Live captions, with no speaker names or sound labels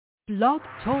Blog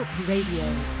Talk Radio.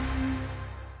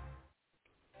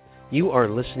 You are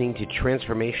listening to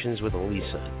Transformations with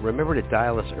Elisa. Remember to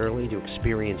dial us early to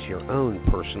experience your own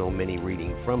personal mini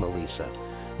reading from Elisa.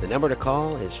 The number to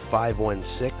call is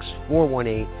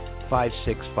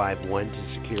 516-418-5651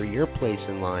 to secure your place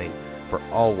in line for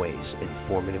always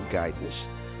informative guidance.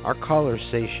 Our callers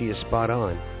say she is spot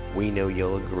on. We know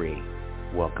you'll agree.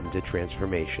 Welcome to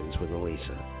Transformations with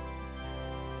Elisa.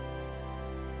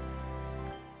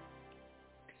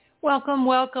 Welcome,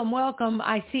 welcome, welcome.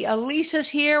 I see Elisa's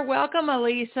here. Welcome,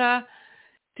 Elisa.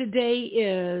 Today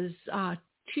is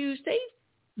Tuesday,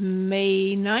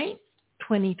 May 9th,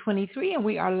 2023, and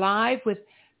we are live with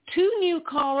two new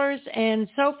callers and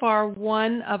so far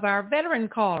one of our veteran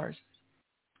callers.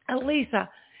 Elisa,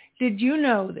 did you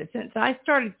know that since I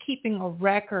started keeping a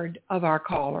record of our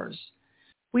callers,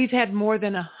 we've had more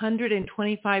than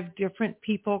 125 different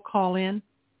people call in?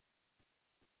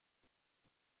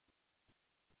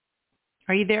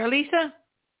 Are you there, Elisa?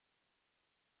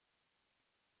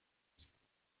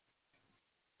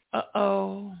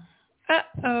 Uh-oh.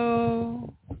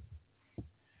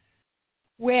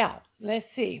 Well, let's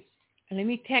see. Let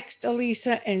me text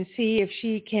Elisa and see if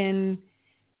she can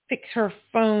fix her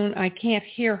phone. I can't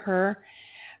hear her.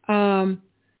 And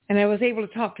I was able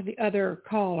to talk to the other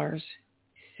callers.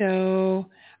 So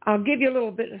I'll give you a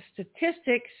little bit of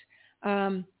statistics.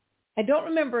 I don't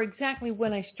remember exactly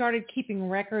when I started keeping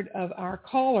record of our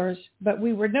callers, but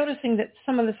we were noticing that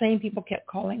some of the same people kept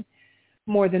calling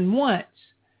more than once.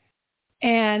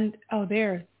 And,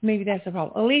 maybe that's the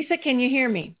problem. Elisa, can you hear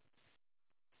me?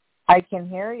 I can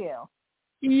hear you.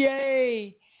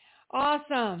 Yay.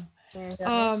 Awesome.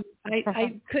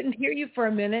 I couldn't hear you for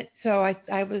a minute, so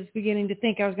I was beginning to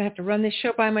think I was going to have to run this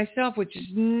show by myself, which is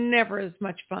never as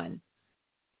much fun.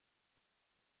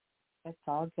 It's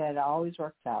all good. It always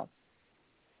works out.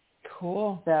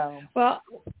 Cool. So, well,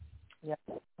 yeah.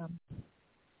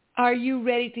 Are you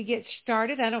ready to get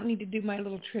started? I don't need to do my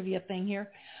little trivia thing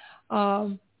here.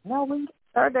 No, we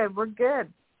started. We're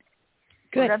good.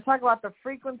 Good. We're going to talk about the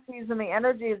frequencies and the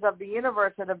energies of the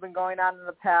universe that have been going on in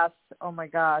the past,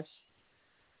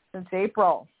 since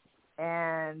April.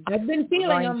 And I've been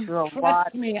feeling them.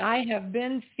 Trust me, I have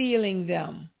been feeling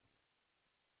them.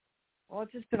 Well,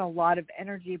 it's just been a lot of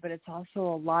energy, but it's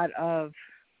also a lot of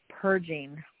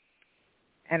purging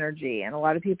energy. And a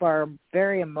lot of people are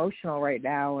very emotional right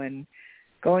now and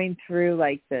going through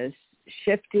like this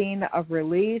shifting of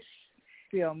release.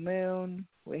 Full moon,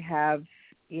 we have,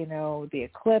 the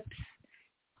eclipse,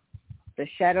 the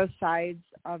shadow sides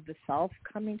of the self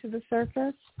coming to the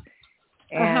surface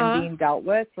and being dealt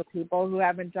with for people who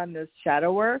haven't done this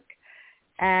shadow work.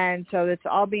 And so it's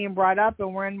all being brought up,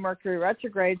 and we're in Mercury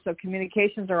retrograde, so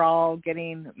communications are all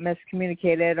getting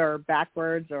miscommunicated or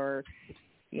backwards or,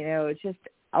 it's just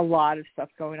a lot of stuff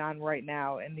going on right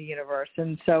now in the universe.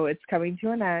 And so it's coming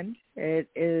to an end. It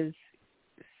is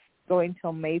going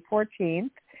till May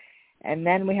 14th, and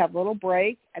then we have a little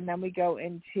break, and then we go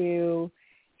into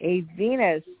a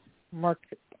Venus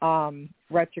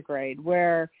retrograde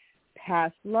where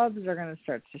past loves are going to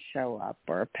start to show up,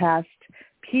 or past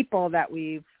people that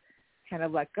we've kind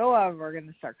of let go of are going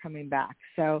to start coming back.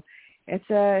 So it's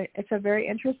a very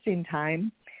interesting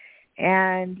time.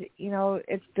 And,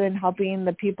 it's been helping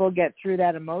the people get through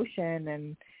that emotion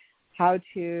and how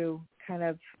to kind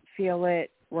of feel it,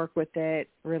 work with it,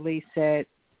 release it,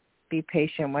 be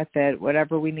patient with it,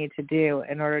 whatever we need to do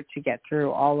in order to get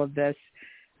through all of this.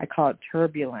 I call it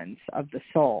turbulence of the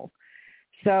soul.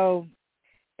 So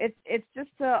it's just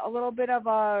a little bit of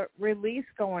a release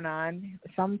going on.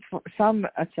 Some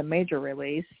it's a major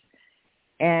release,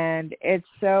 and it's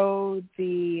so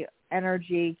the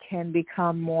energy can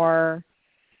become more,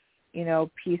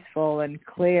 peaceful and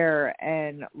clear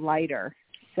and lighter.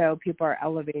 So people are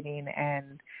elevating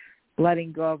and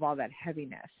letting go of all that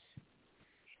heaviness.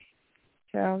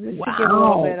 So just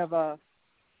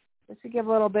to give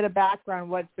a little bit of background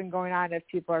what's been going on if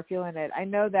people are feeling it. I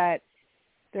know that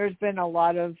there's been a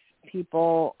lot of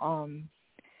people,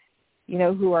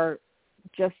 who are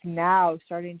just now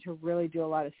starting to really do a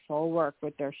lot of soul work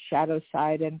with their shadow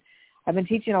side. And I've been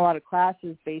teaching a lot of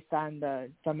classes based on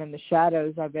them in the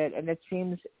shadows of it. And it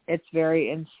seems it's very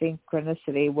in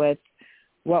synchronicity with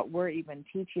what we're even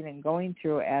teaching and going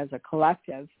through as a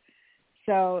collective.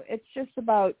 So it's just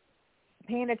about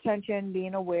paying attention,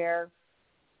 being aware,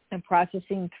 and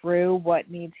processing through what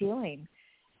needs healing.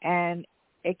 And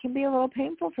it can be a little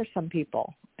painful for some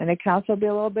people, and it can also be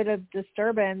a little bit of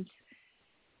disturbance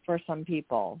for some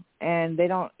people. And they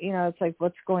don't, it's like,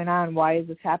 what's going on? Why is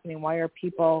this happening? Why are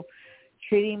people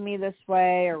treating me this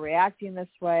way or reacting this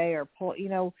way or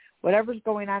whatever's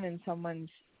going on in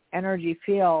someone's energy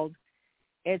field,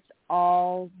 it's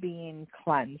all being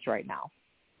cleansed right now.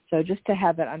 So just to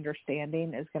have that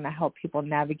understanding is going to help people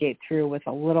navigate through with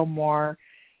a little more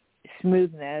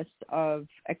smoothness of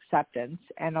acceptance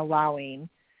and allowing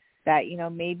that,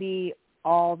 maybe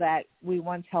all that we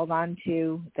once held on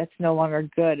to that's no longer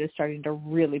good is starting to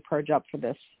really purge up for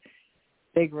this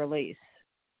big release.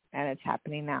 And it's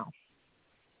happening now.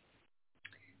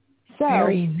 So,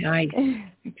 very nice.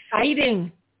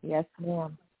 Exciting. Yes,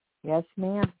 ma'am. Yes,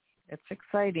 ma'am. It's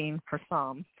exciting for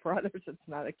some. For others, it's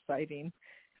not exciting.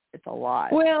 It's a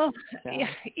lot. Well, so.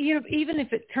 Even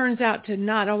if it turns out to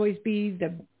not always be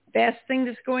the best thing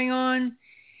that's going on,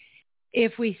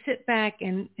 if we sit back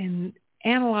and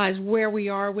analyze where we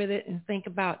are with it and think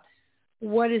about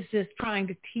what is this trying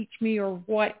to teach me, or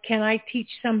what can I teach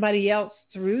somebody else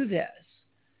through this,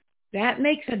 that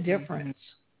makes a difference.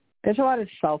 There's a lot of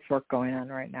self-work going on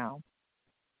right now.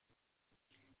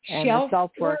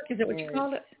 Self-work? Is that what you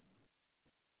called it?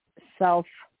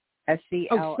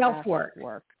 S-E-L-F self-work.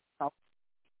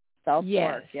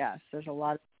 Self-work, yes. There's a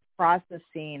lot of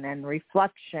processing and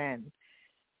reflection,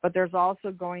 but there's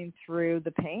also going through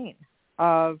the pain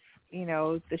of,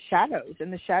 the shadows.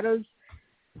 And the shadows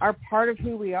are part of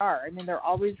who we are. I mean, they're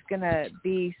always going to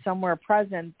be somewhere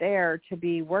present there to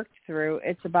be worked through.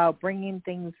 It's about bringing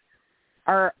things,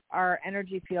 our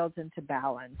energy fields into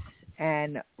balance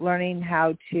and learning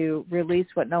how to release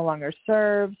what no longer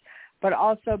serves, but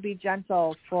also be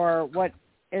gentle for what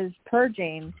is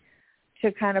purging,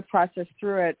 to kind of process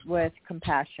through it with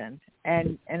compassion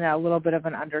and a little bit of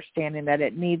an understanding that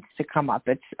it needs to come up.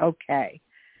 It's okay.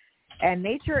 And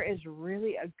nature is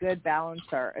really a good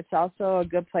balancer. It's also a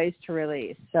good place to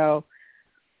release. So,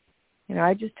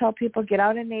 I just tell people, get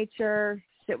out in nature,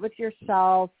 sit with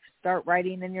yourself, start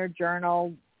writing in your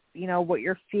journal, what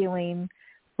you're feeling,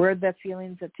 where the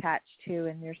feelings attached to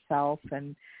in yourself,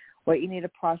 and what you need to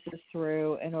process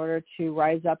through in order to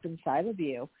rise up inside of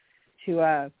you to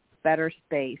a better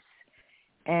space.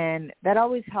 And that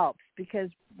always helps, because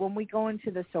when we go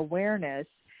into this awareness,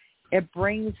 it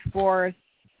brings forth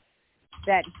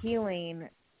that healing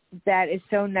that is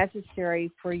so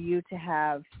necessary for you to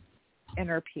have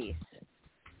inner peace.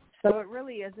 So it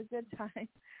really is a good time,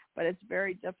 but it's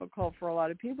very difficult for a lot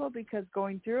of people because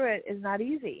going through it is not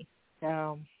easy.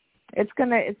 So it's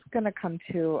gonna come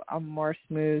to a more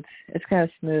smooth. It's gonna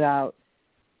smooth out,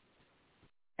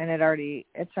 and it's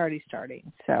already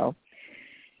starting. So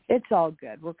it's all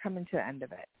good. We're coming to the end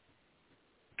of it.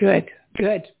 Good,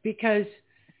 because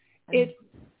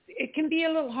it can be a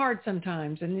little hard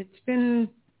sometimes, and it's been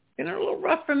a little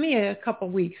rough for me a couple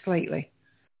of weeks lately.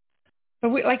 But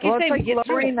we say, it's like we get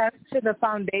lowering us to the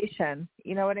foundation.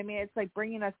 You know what I mean? It's like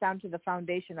bringing us down to the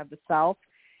foundation of the self,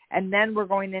 and then we're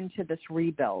going into this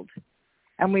rebuild.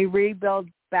 And we rebuild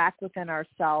back within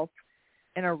ourselves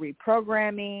in a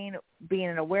reprogramming, being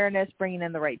in awareness, bringing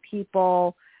in the right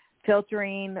people,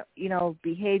 filtering,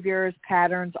 behaviors,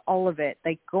 patterns, all of it.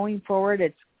 Like going forward,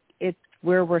 it's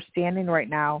where we're standing right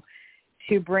now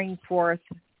to bring forth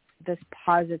this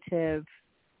positive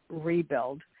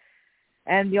rebuild.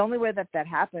 And the only way that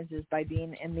happens is by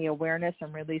being in the awareness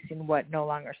and releasing what no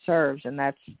longer serves. And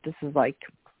this is like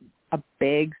a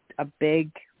big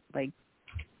like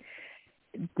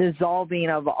dissolving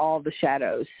of all the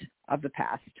shadows of the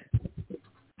past.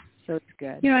 So it's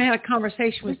good. I had a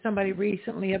conversation with somebody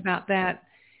recently about that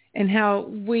and how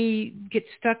we get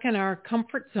stuck in our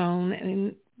comfort zone,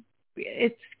 and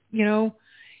it's,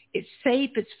 it's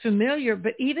safe, it's familiar,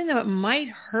 but even though it might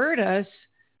hurt us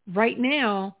right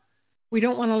now, we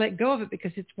don't want to let go of it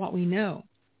because it's what we know.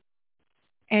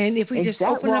 And if we just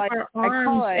open up our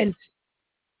arms and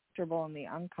comfortable and the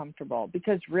uncomfortable,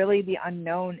 because really the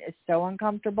unknown is so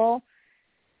uncomfortable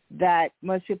that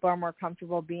most people are more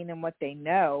comfortable being in what they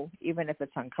know, even if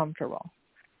it's uncomfortable.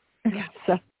 Yeah.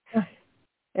 So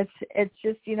it's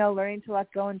just, learning to let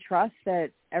go and trust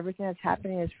that everything that's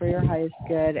happening is for your highest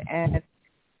good. And,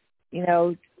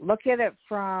 look at it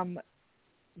from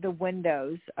the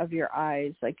windows of your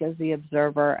eyes, like as the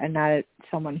observer and not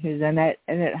someone who's in it.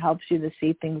 And it helps you to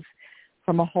see things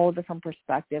from a whole different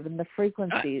perspective, and the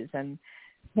frequencies and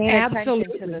paying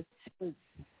attention to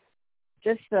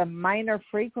just the minor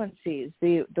frequencies,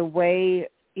 the way,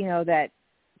 that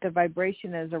the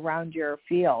vibration is around your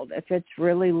field. If it's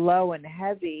really low and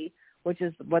heavy, which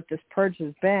is what this purge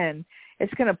has been,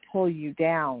 it's going to pull you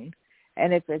down.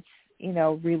 And if it's,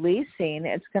 releasing,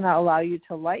 it's going to allow you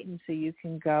to lighten so you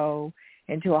can go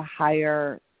into a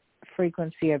higher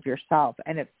frequency of yourself.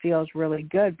 And it feels really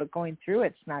good, but going through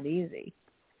it's not easy.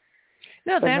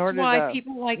 No, that's why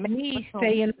people like me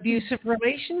stay in abusive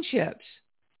relationships.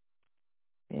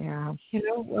 Yeah.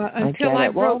 Until I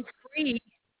broke free,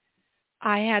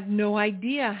 I had no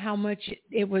idea how much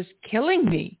it was killing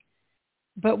me.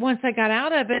 But once I got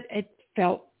out of it, it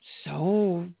felt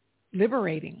so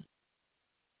liberating.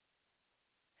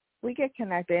 We get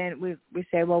connected. We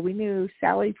say, well, we knew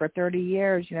Sally for 30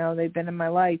 years. They've been in my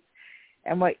life.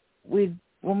 And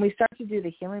when we start to do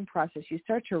the healing process, you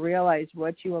start to realize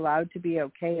what you allowed to be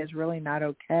okay is really not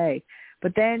okay.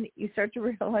 But then you start to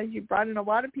realize you brought in a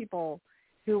lot of people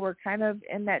who were kind of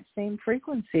in that same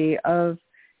frequency of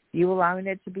you allowing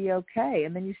it to be okay.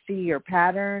 And then you see your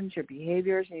patterns, your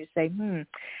behaviors, and you say,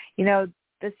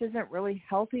 this isn't really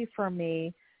healthy for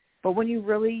me. But when you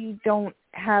really don't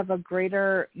have a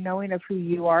greater knowing of who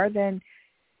you are, and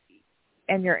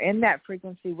you're in that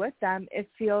frequency with them, it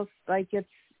feels like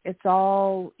it's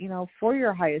all, for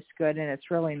your highest good, and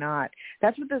it's really not.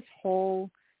 That's what this whole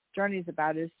journey is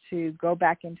about, is to go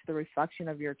back into the reflection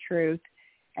of your truth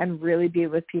and really be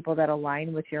with people that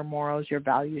align with your morals, your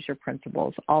values, your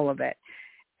principles, all of it.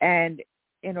 And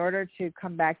in order to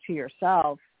come back to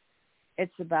yourself,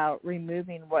 it's about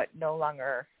removing what no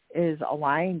longer is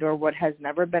aligned or what has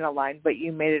never been aligned, but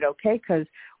you made it okay, because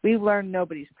we've learned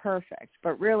nobody's perfect.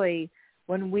 But really,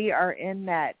 when we are in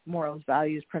that morals,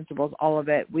 values, principles, all of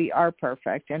it, we are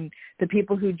perfect. And the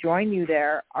people who join you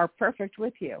there are perfect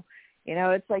with you.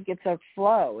 It's like it's a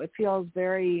flow. It feels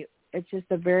it's just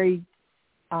a very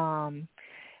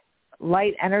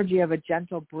light energy of a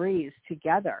gentle breeze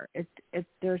together.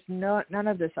 There's none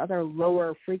of this other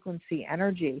lower frequency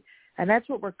energy. And that's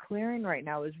what we're clearing right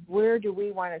now, is where do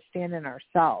we want to stand in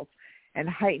ourselves and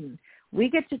heighten. We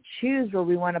get to choose where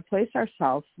we want to place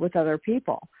ourselves with other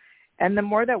people. And the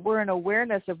more that we're in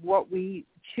awareness of what we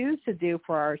choose to do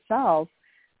for ourselves,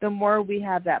 the more we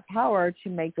have that power to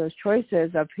make those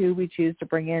choices of who we choose to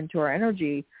bring into our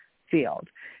energy field.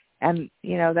 And,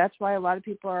 that's why a lot of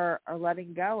people are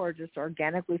letting go or just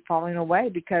organically falling away,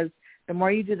 because the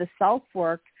more you do the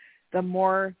self-work, the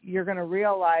more you're going to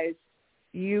realize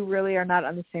you really are not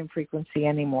on the same frequency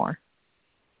anymore.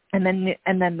 And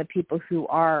then the people who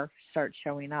are start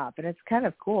showing up. And it's kind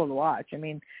of cool to watch. I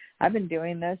mean, I've been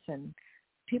doing this and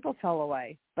people fell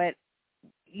away. But,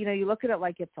 you look at it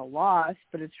like it's a loss,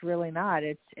 but it's really not.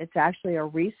 It's actually a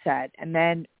reset. And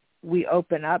then we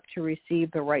open up to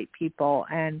receive the right people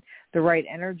and the right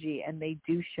energy, and they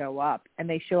do show up, and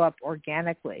they show up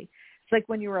organically. It's like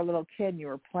when you were a little kid and you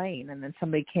were playing, and then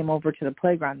somebody came over to the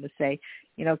playground to say,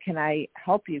 can I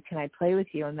help you? Can I play with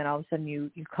you? And then all of a sudden you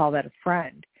call that a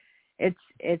friend.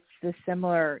 It's the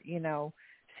similar,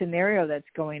 scenario that's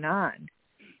going on.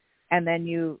 And then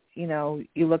you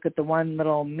look at the one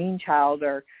little mean child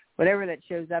or whatever that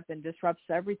shows up and disrupts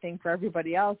everything for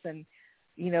everybody else. And,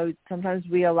 sometimes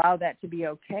we allow that to be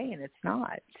okay, and it's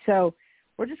not. So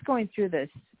we're just going through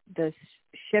this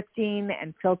shifting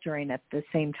and filtering at the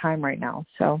same time right now.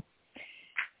 So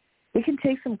we can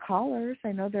take some callers.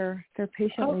 I know they're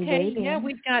patiently waiting. Okay, yeah,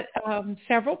 we've got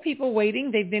several people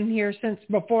waiting. They've been here since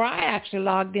before I actually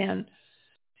logged in.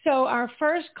 So our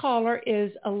first caller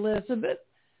is Elizabeth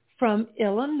from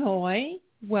Illinois.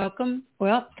 Welcome.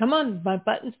 Well, come on, my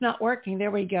button's not working. There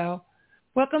we go.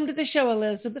 Welcome to the show,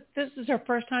 Elizabeth. This is her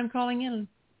first time calling in,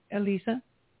 Elisa.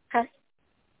 Hi.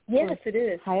 Yes, it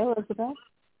is. Hi, Elizabeth.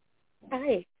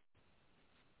 Hi.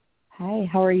 Hi,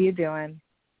 how are you doing?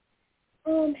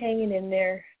 Oh, I'm hanging in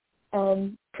there.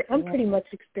 I'm pretty much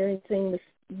experiencing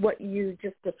what you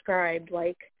just described.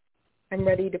 Like, I'm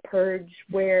ready to purge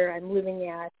where I'm living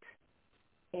at,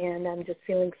 and I'm just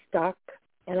feeling stuck,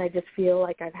 and I just feel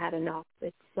like I've had enough.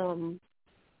 It's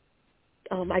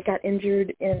I got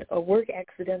injured in a work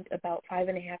accident about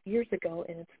 5.5 years ago,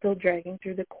 and it's still dragging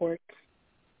through the courts.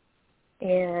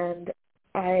 And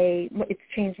it's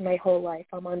changed my whole life.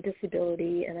 I'm on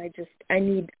disability, and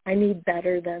I need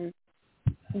better than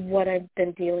what I've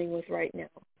been dealing with right now.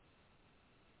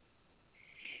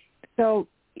 So,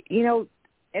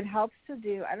 it helps to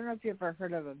do, I don't know if you've ever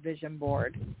heard of a vision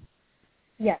board.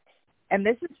 Yes. And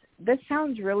this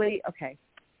sounds really, okay.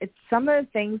 It's some of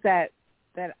the things that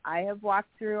I have walked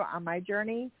through on my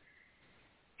journey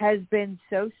has been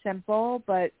so simple,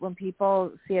 but when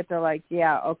people see it, they're like,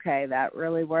 yeah, okay, that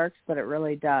really works, but it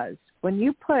really does. When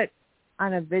you put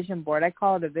on a vision board, I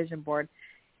call it a vision board,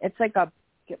 it's like a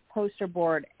poster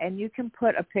board, and you can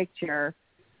put a picture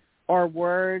or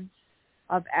words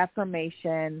of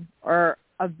affirmation or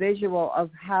a visual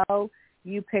of how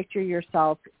you picture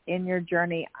yourself in your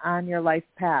journey on your life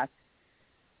path.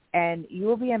 And you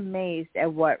will be amazed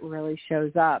at what really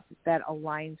shows up that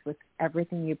aligns with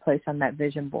everything you place on that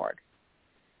vision board.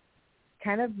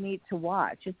 Kind of neat to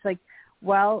watch. It's like,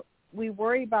 well, we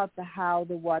worry about the how,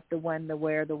 the what, the when, the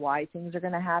where, the why things are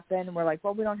going to happen. And we're like,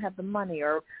 well, we don't have the money,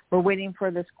 or we're waiting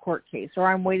for this court case, or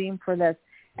I'm waiting for this.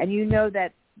 And you know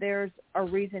that there's a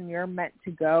reason you're meant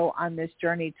to go on this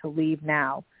journey to leave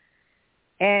now.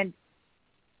 And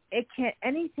it can,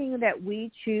 anything that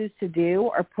we choose to do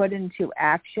or put into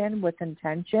action with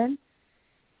intention,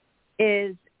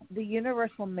 is the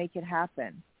universe will make it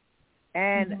happen.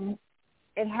 And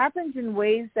it happens in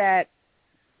ways that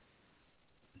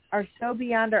are so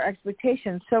beyond our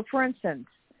expectations. So, for instance,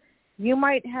 you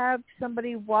might have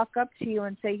somebody walk up to you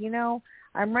and say, you know,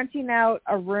 I'm renting out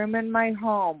a room in my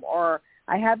home, or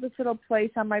I have this little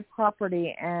place on my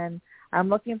property and I'm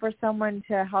looking for someone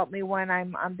to help me when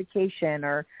I'm on vacation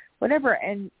or whatever.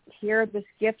 And here this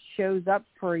gift shows up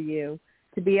for you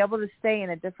to be able to stay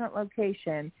in a different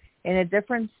location, in a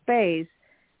different space.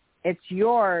 It's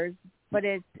yours, but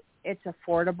it's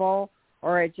affordable,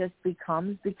 or it just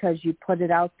becomes because you put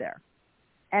it out there.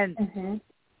 And,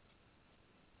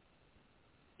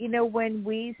 you know, when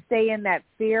we stay in that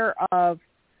fear of,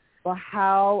 well,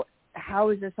 how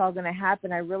is this all going to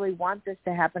happen? I really want this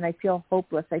to happen. I feel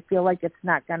hopeless. I feel like it's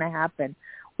not going to happen.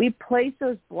 We place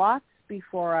those blocks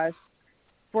before us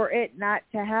for it not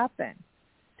to happen.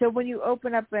 So when you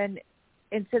open up, and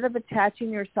instead of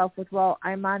attaching yourself with, well,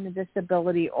 I'm on a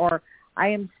disability or I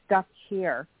am stuck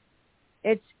here,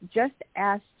 it's just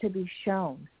asked to be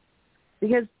shown.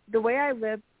 Because the way I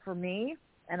live, for me,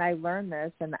 and I learned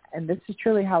this, and this is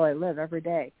truly how I live every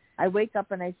day, I wake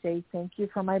up and I say, thank you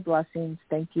for my blessings.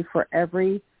 Thank you for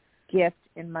every gift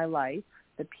in my life,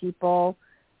 the people,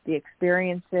 the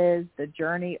experiences, the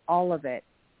journey, all of it.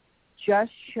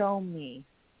 Just show me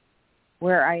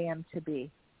where I am to be.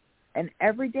 And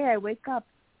every day I wake up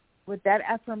with that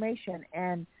affirmation,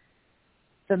 and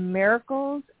the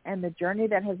miracles and the journey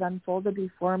that has unfolded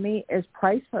before me is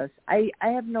priceless. I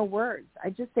have no words. I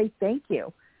just say thank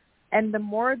you. And the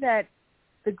more that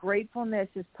the gratefulness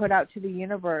is put out to the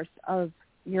universe of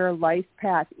your life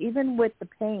path, even with the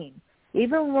pain,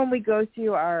 even when we go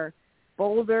through our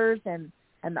boulders and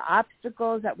the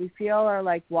obstacles that we feel are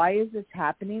like, why is this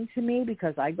happening to me?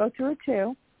 Because I go through it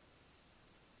too.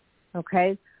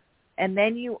 Okay? And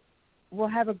then you will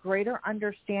have a greater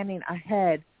understanding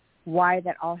ahead why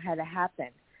that all had to happen.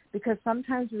 Because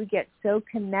sometimes we get so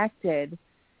connected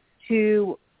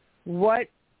to what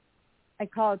I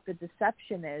call it the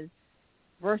deception is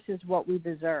versus what we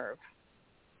deserve.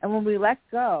 And when we let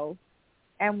go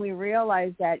and we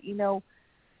realize that, you know,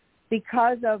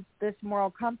 because of this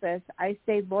moral compass, I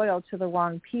stayed loyal to the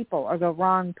wrong people or the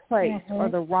wrong place or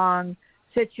the wrong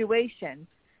situation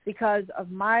because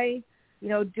of my, you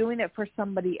know, doing it for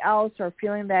somebody else or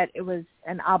feeling that it was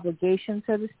an obligation,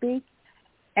 so to speak.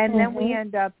 And then we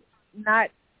end up not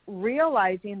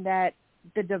realizing that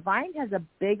the divine has a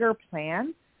bigger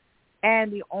plan,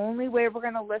 and the only way we're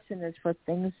going to listen is for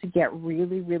things to get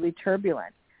really, really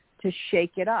turbulent, to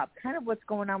shake it up. Kind of what's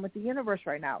going on with the universe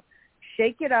right now.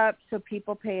 Shake it up so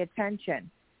people pay attention,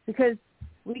 because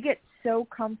we get so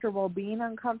comfortable being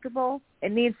uncomfortable,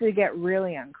 it needs to get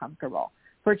really uncomfortable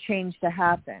for change to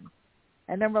happen.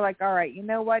 And then we're like, all right, you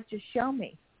know what? Just show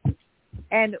me.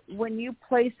 And when you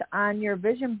place on your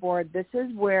vision board, this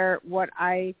is where what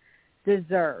I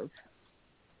deserve.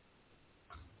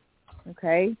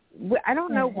 Okay? I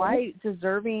don't know why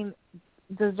deserving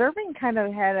kind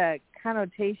of had a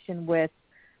connotation with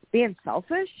being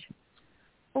selfish.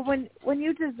 But when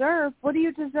you deserve, what do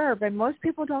you deserve? And most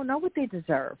people don't know what they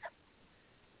deserve.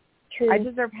 True. I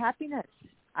deserve happiness.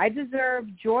 I deserve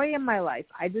joy in my life.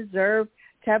 I deserve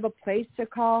to have a place to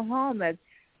call home. That's,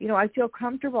 you know, I feel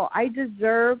comfortable. I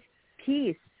deserve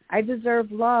peace. I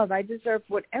deserve love. I deserve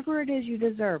whatever it is you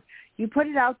deserve. You put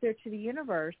it out there to the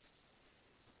universe,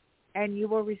 and you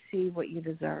will receive what you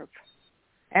deserve.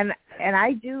 And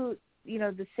I do, you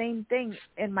know, the same thing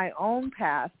in my own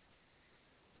path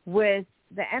with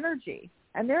the energy.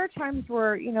 And there are times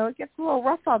where, you know, it gets a little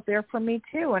rough out there for me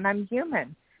too, and I'm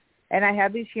human. And I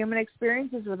have these human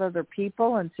experiences with other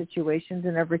people and situations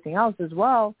and everything else as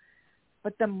well.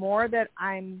 But the more that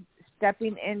I'm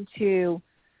stepping into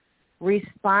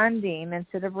responding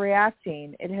instead of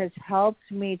reacting, it has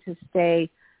helped me to stay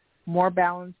more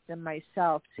balanced in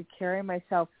myself, to carry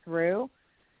myself through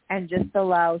and just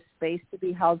allow space to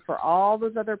be held for all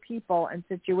those other people and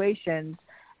situations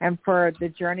and for the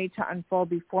journey to unfold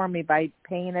before me by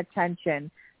paying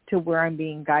attention to where I'm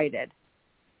being guided.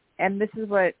 And this is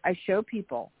what I show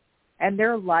people. And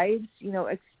their lives, you know,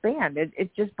 expand.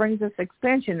 It just brings us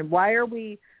expansion. Why are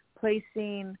we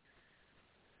placing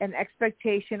an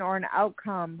expectation or an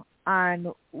outcome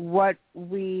on what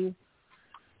we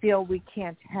feel we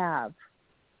can't have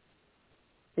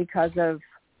because of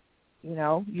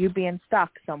you being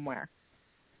stuck somewhere.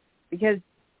 Because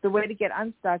the way to get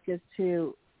unstuck is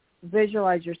to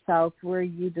visualize yourself where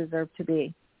you deserve to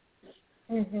be.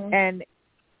 Mm-hmm. And,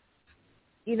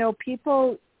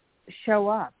 people show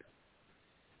up.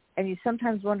 And you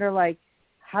sometimes wonder, like,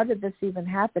 how did this even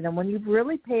happen? And when you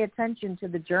really pay attention to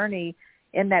the journey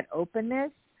in that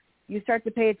openness, you start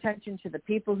to pay attention to the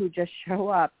people who just show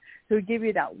up, who give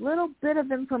you that little bit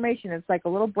of information. It's like a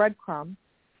little breadcrumb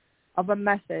of a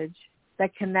message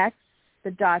that connects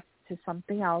the dots to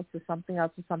something else, to something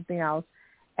else, to something else.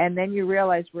 And then you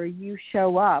realize where you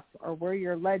show up or where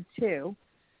you're led to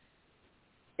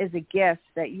is a gift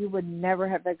that you would never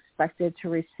have expected to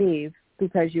receive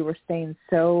because you were staying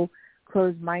so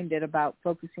closed-minded about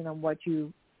focusing on what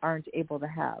you aren't able to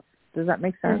have. Does that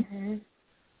make sense? Mm-hmm.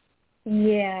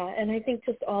 Yeah, and I think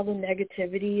just all the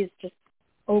negativity is just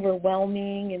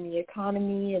overwhelming, and the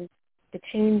economy and the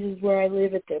changes where I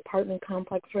live at the apartment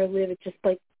complex where I live, it's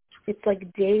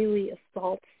like daily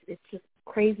assaults. It's just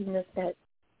craziness that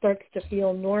starts to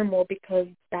feel normal because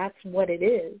that's what it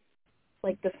is.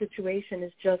 Like the situation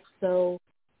is just so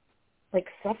like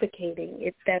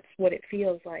suffocating. That's what it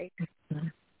feels like.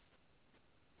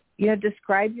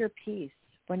 Describe your peace.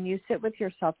 When you sit with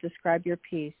yourself, describe your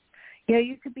peace.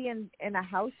 You could be in a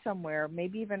house somewhere,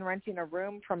 maybe even renting a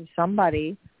room from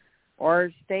somebody,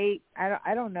 or stay.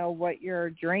 I don't know what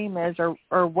your dream is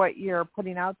or what you're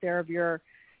putting out there of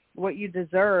what you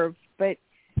deserve, but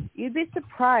you'd be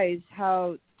surprised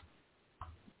how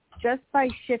just by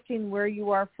shifting where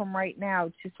you are from right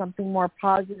now to something more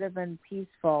positive and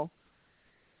peaceful,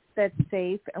 that's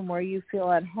safe and where you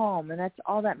feel at home, and that's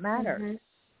all that matters.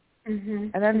 Mm-hmm. Mm-hmm.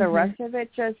 And then the rest of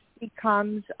it just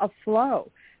becomes a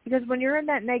flow. Because when you're in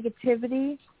that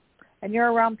negativity and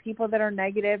you're around people that are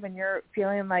negative and you're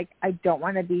feeling like, I don't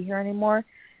want to be here anymore,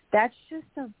 that's just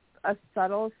a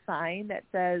subtle sign that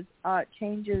says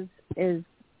change is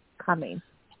coming.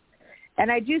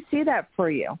 And I do see that for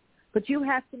you. But you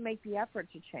have to make the effort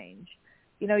to change.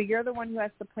 You're the one who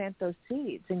has to plant those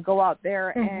seeds and go out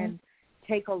there and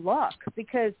take a look.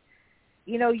 Because,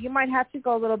 you might have to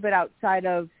go a little bit outside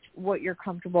of what you're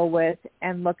comfortable with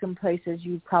and look in places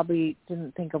you probably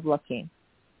didn't think of looking.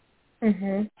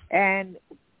 Mm-hmm. And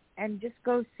just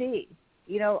go see.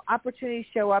 Opportunities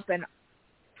show up, and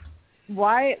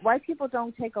why people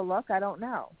don't take a look, I don't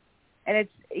know. And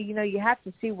it's, you have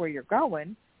to see where you're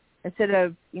going instead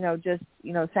of, just,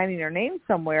 signing your name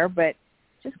somewhere, but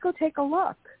just go take a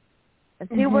look and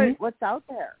see what's out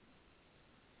there.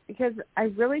 Because I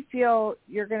really feel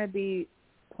you're going to be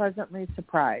pleasantly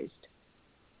surprised.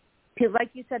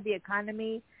 Like you said, the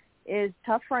economy is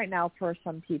tough right now for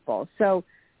some people. So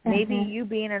maybe you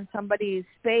being in somebody's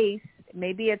space,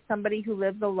 maybe it's somebody who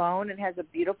lives alone and has a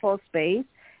beautiful space,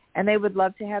 and they would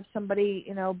love to have somebody,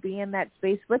 be in that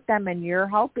space with them, and you're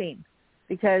helping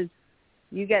because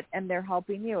and they're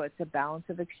helping you. It's a balance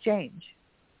of exchange.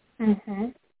 Mm-hmm.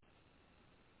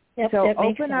 Yep, so that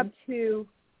makes open sense.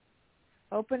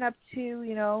 up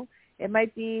to, it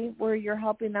might be where you're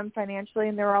helping them financially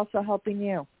and they're also helping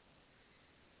you.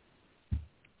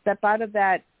 Step out of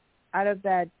that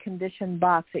conditioned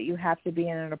box that you have to be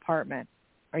in an apartment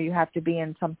or you have to be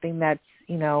in something that's,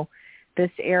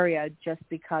 this area just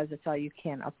because it's all you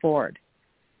can afford.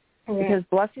 Right. Because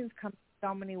blessings come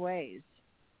so many ways.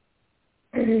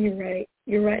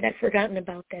 You're right. I've forgotten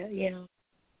about that. Yeah.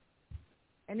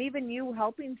 And even you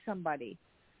helping somebody.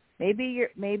 Maybe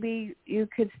you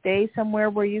could stay somewhere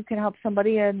where you can help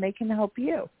somebody and they can help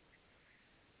you.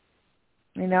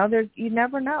 You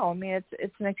never know. I mean,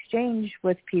 it's an exchange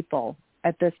with people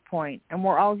at this point, and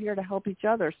we're all here to help each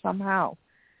other somehow.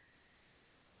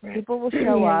 Right. People will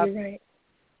show up, you're right.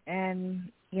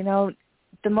 And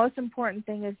the most important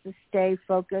thing is to stay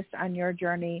focused on your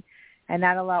journey and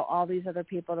not allow all these other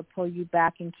people to pull you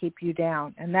back and keep you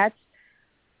down. And that's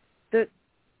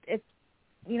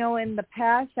in the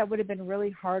past, that would have been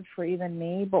really hard for even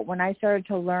me. But when I started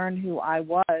to learn who I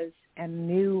was and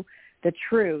knew the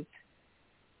truth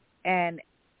and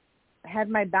had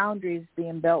my boundaries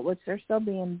being built, which they're still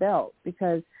being built,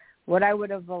 because what I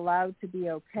would have allowed to be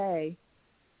okay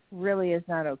really is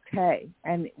not okay.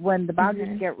 And when the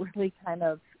boundaries get really kind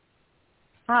of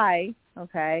high,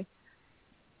 okay,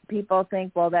 people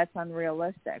think, well, that's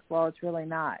unrealistic. Well, it's really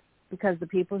not, because the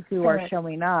people who are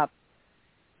showing up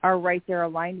are right there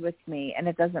aligned with me, and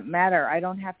it doesn't matter. I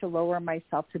don't have to lower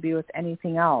myself to be with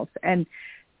anything else. And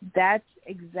that's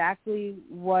exactly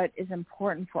what is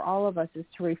important for all of us, is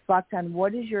to reflect on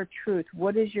what is your truth,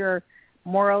 what is your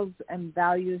morals and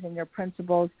values and your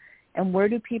principles, and where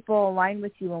do people align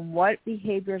with you, and what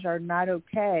behaviors are not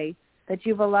okay that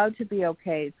you've allowed to be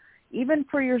okay. even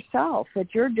for yourself,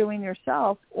 that you're doing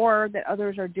yourself or that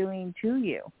others are doing to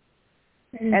you.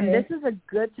 Mm-hmm. And this is a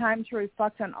good time to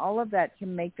reflect on all of that, to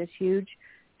make this huge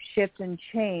shift and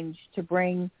change, to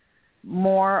bring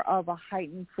more of a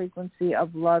heightened frequency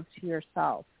of love to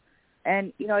yourself.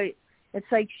 And, you know,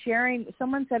 it's like sharing.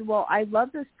 Someone said, well, I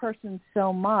love this person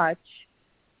so much.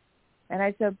 And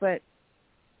I said, but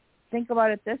think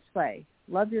about it this way.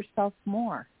 Love yourself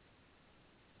more.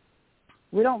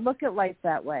 We don't look at life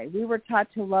that way. We were taught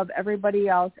to love everybody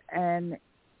else and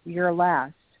you're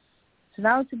last. So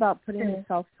now it's about putting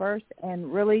yourself first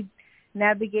and really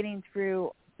navigating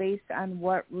through based on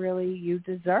what really you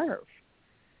deserve.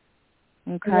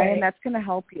 Okay? Right. And that's going to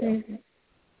help you. Mm-hmm.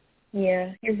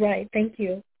 Yeah, you're right. Thank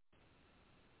you.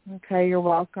 Okay, you're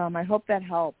welcome. I hope that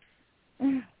helps.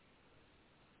 Well,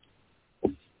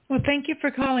 thank you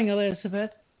for calling,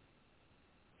 Elizabeth.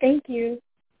 Thank you.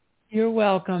 You're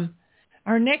welcome.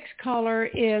 Our next caller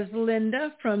is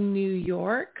Linda from New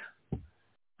York.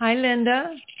 Hi,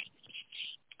 Linda.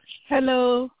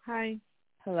 Hello. Hi.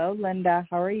 Hello, Linda.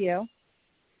 How are you?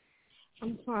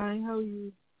 I'm fine. How are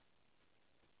you?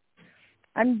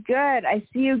 I'm good. I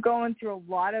see you going through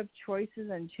a lot of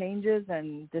choices and changes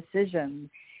and decisions.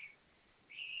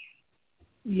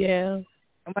 Yeah.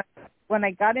 When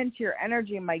I got into your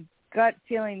energy, my gut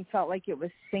feeling felt like it was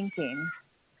sinking.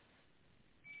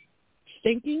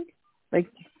 Sinking? Like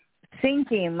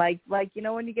sinking, like you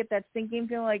know when you get that sinking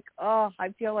feeling, like, oh, I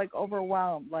feel like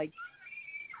overwhelmed, like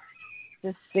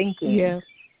just sinking. Yeah.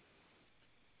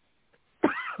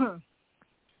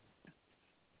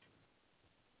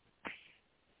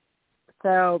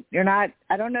 So you're not,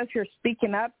 I don't know if you're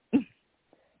speaking up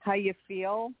how you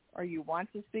feel or you want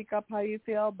to speak up how you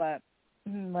feel, but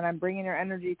when I'm bringing your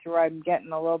energy through, I'm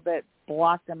getting a little bit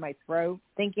blocked in my throat,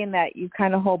 thinking that you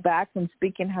kind of hold back from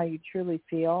speaking how you truly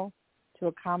feel to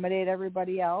accommodate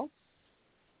everybody else.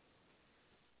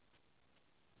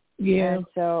 Yeah. And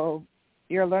so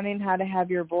you're learning how to have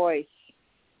your voice.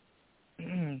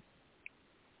 It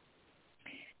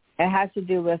has to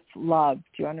do with love.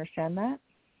 Do you understand that?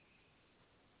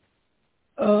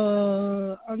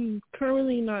 I'm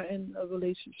currently not in a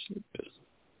relationship.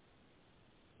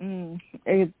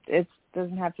 It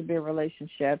doesn't have to be a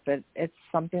relationship. It's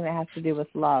something that has to do with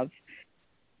love.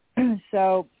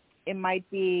 So it might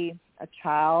be a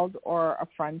child or a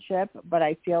friendship, but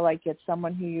I feel like it's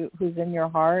someone who's in your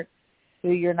heart,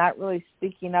 who you're not really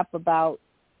speaking up about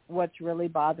what's really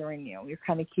bothering you. You're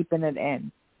kind of keeping it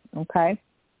in. Okay?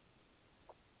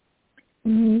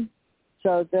 Mm-hmm.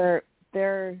 So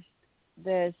there's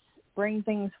this, bring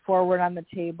things forward on the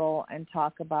table and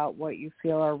talk about what you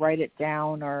feel, or write it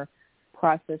down or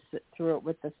process it through it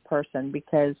with this person,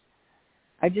 because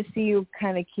I just see you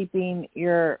kind of keeping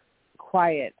your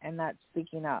quiet and not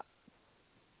speaking up.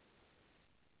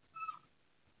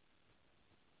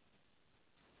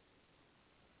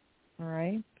 All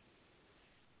right?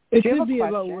 It could be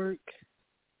about work.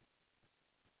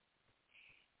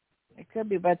 It could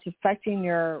be, but it's affecting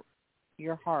your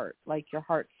heart, like your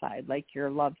heart side, like your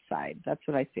love side. That's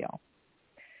what I feel.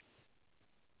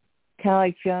 Kind of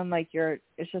like feeling like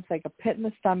it's just like a pit in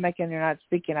the stomach and you're not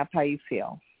speaking up how you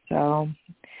feel. So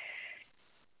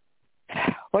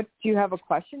do you have a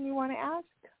question you want to ask?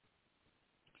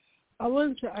 I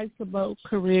wanted to ask about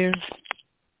career.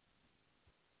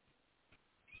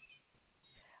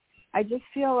 I just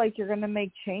feel like you're going to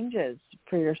make changes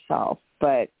for yourself,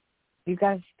 but you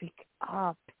got to speak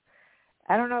up.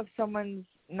 I don't know if someone's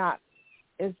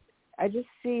I just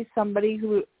see somebody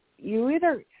who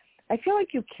I feel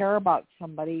like you care about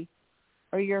somebody,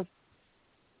 or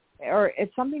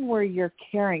it's something where you're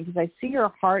caring, because I see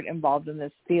your heart involved in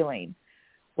this feeling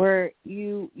where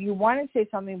you want to say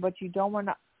something, but you don't want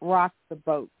to rock the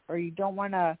boat, or you don't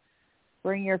want to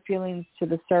bring your feelings to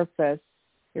the surface.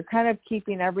 You're kind of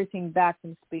keeping everything back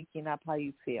and speaking up how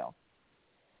you feel.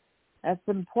 It's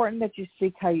important that you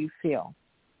speak how you feel.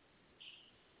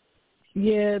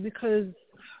 Yeah, because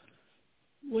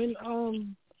when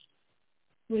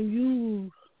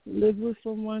you live with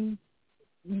someone,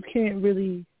 you can't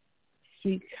really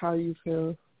speak how you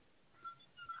feel.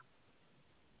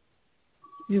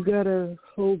 You gotta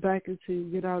hold back until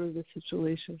you get out of the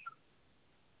situation.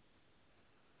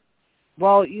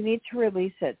 Well, you need to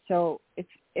release it. So if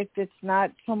it's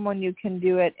not someone you can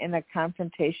do it in a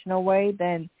confrontational way,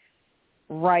 then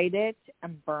write it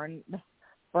and burn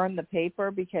the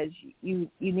paper, because you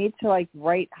need to like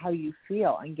write how you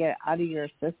feel and get it out of your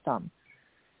system,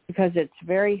 because it's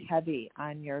very heavy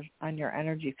on your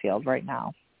energy field right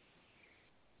now.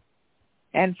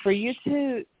 And for you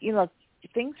to,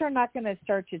 things are not going to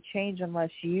start to change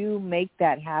unless you make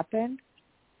that happen.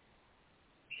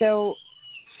 So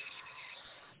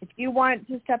if you want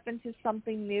to step into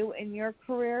something new in your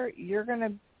career, you're going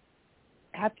to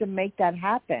have to make that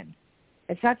happen.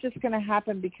 It's not just going to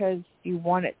happen because you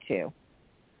want it to.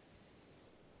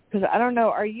 Because I don't know,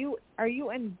 are you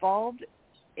involved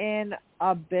in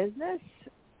a business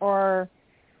or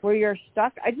where you're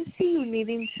stuck? I just see you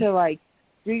needing to like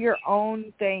do your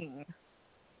own thing.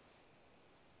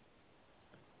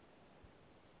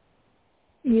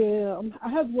 Yeah, I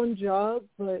have one job,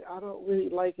 but I don't really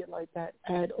like it like that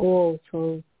at all.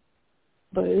 So,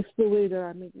 but it's the way that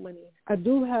I make money. I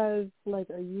do have like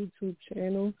a YouTube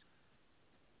channel.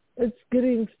 It's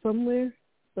getting somewhere,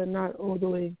 but not all the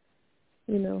way,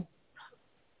 you know.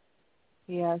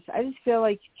 Yes, I just feel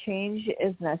like change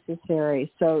is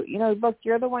necessary. So, you know, look,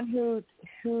 you're the one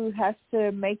who has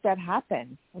to make that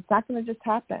happen. It's not going to just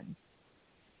happen.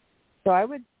 So I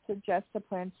would suggest to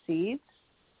plant seeds,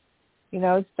 you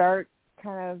know, start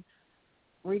kind of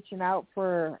reaching out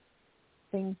for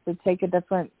things to take a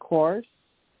different course,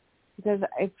 because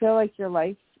I feel like your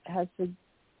life has to,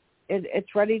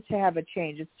 it's ready to have a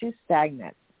change. It's too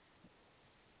stagnant.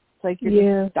 It's like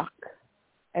you're just stuck.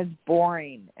 It's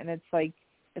boring, and it's like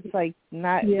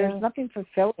not. There's nothing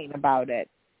fulfilling about it.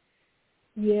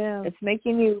 Yeah, it's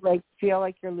making you like feel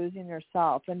like you're losing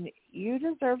yourself, and you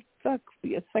deserve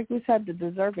it's like we said, the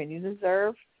deserving. You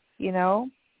deserve, you know,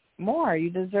 more. You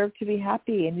deserve to be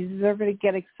happy, and you deserve to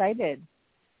get excited.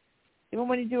 Even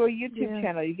when you do a YouTube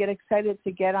channel, you get excited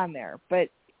to get on there. But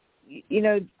you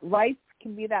know, life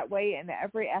can be that way in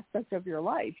every aspect of your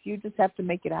life. You just have to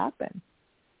make it happen.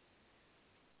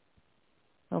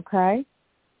 Okay?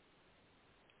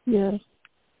 Yeah.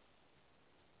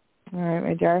 All right,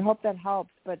 my dear. I hope that helps,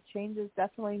 but change is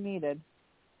definitely needed.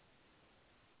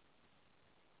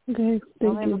 Okay, we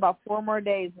only have about 4 more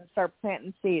days and start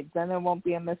planting seeds. Then there won't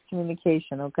be a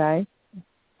miscommunication, okay?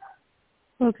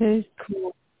 Okay,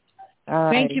 cool. All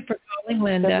right. Thank you for calling,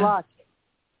 Linda. Good luck.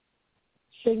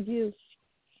 Thank you.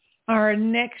 Our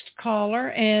next caller,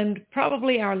 and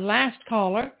probably our last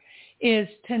caller, is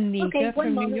Tanika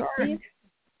from New York. Please.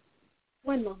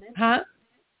 One moment. Huh?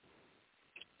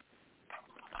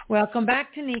 Welcome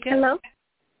back, Tanika. Hello.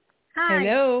 Hi.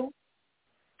 Hello.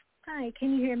 Hi.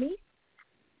 Can you hear me?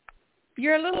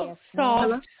 You're a little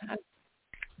soft. Hello?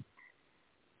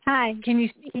 Hi. Can you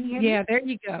see? Can you hear me? Yeah, there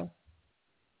you go.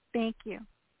 Thank you.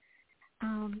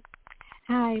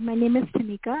 Hi, my name is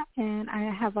Tanika, and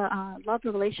I have a love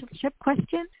relationship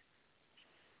question.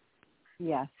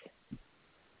 Yes.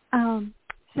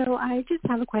 So I just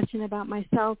have a question about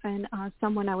myself and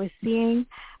someone I was seeing.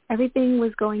 Everything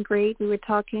was going great. We were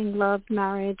talking love,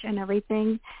 marriage, and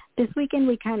everything. This weekend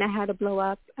we kind of had a blow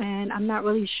up, and I'm not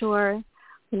really sure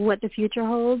what the future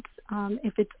holds,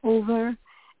 if it's over,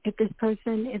 if this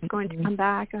person is going to come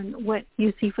back, and what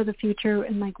you see for the future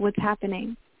and, like, what's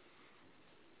happening.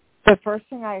 The first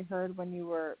thing I heard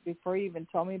before you even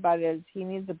told me about it, is he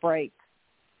needs a break.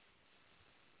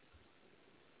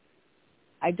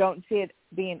 I don't see it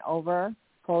being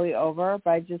fully over, but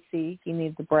I just see he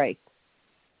needs a break.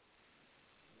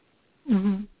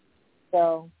 Mm-hmm.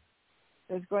 So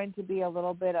there's going to be a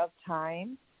little bit of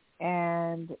time,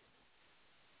 and,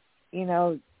 you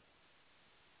know,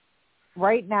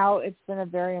 right now it's been a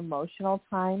very emotional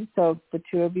time. So if the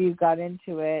two of you got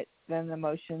into it, then the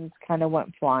emotions kind of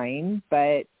went flying.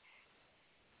 But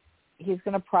he's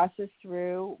going to process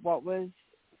through what was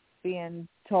being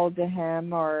told to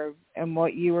him and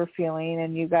what you were feeling,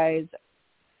 and you guys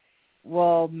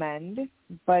will mend.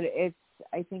 But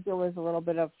I think it was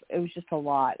just a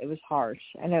lot. It was harsh,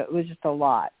 and it was just a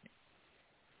lot.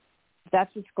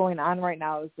 That's what's going on right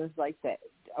now, is there's like that.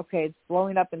 Okay, it's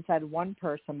blowing up inside one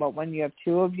person, but when you have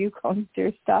two of you going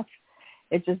through stuff,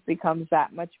 it just becomes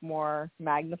that much more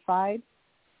magnified.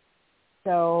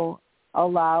 So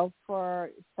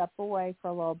step away for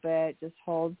a little bit, just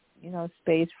hold,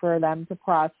 space for them to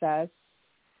process.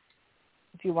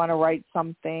 If you want to write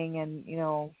something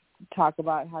and, talk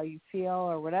about how you feel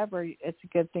or whatever, it's a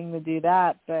good thing to do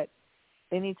that, but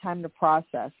they need time to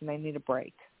process and they need a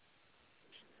break.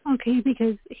 Okay,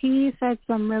 because he said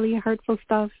some really hurtful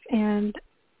stuff, and,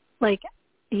 like,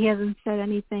 he hasn't said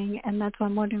anything, and that's why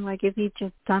I'm wondering, like, is he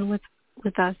just done with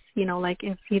us, like,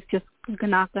 if he's just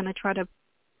not going to try to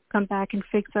come back and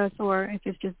fix us, or if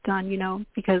it's just done,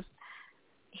 because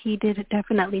he did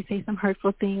definitely say some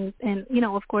hurtful things, and,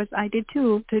 of course I did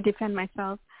too, to defend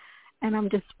myself, and I'm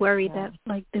just worried that,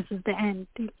 like, this is the end,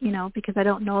 because I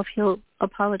don't know if he'll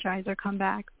apologize or come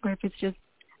back, or if it's just,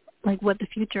 like, what the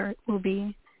future will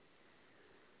be.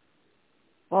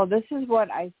 Well, this is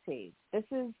what I see.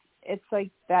 It's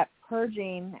like that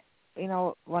purging,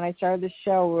 when I started the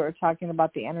show, we were talking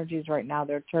about the energies right now.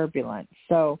 They're turbulent.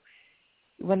 So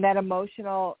when that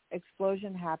emotional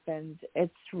explosion happens,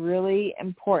 it's really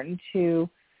important to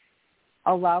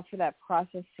allow for that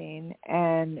processing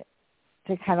and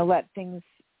to kind of let things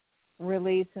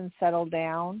release and settle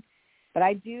down. But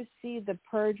I do see the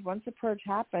purge, once the purge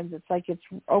happens, it's like it's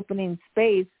opening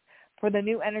space for the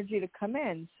new energy to come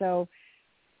in. So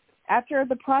after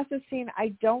the processing,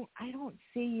 I don't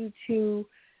see you two,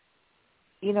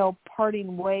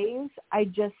 parting ways. I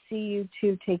just see you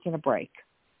two taking a break.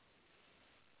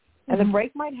 And the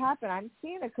break might happen. I'm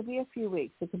seeing it could be a few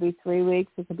weeks. It could be 3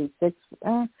 weeks. It could be 6.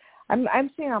 I'm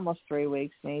seeing almost 3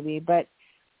 weeks maybe. But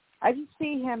I just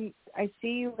see I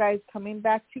see you guys coming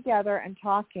back together and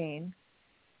talking.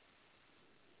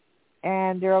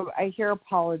 And I hear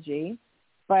apology,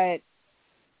 but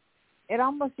it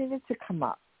almost needed to come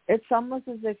up. It's almost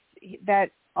as if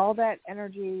that all that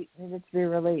energy needed to be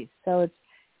released. So it's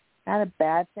not a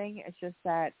bad thing. It's just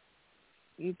that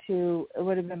you two, it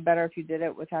would have been better if you did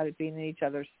it without it being in each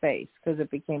other's face because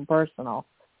it became personal.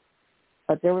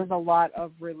 But there was a lot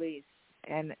of release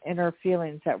and inner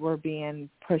feelings that were being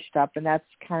pushed up, and that's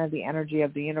kind of the energy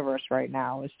of the universe right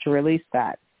now, is to release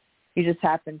that. You just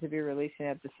happen to be releasing it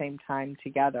at the same time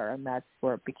together, and that's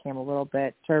where it became a little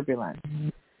bit turbulent.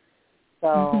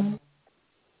 So,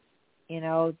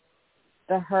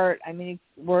 the hurt,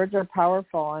 words are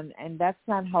powerful, and that's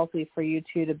not healthy for you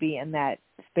two to be in that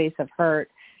space of hurt.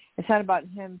 It's not about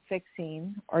him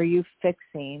fixing or you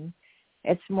fixing.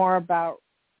 It's more about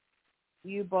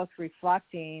you both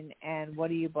reflecting and what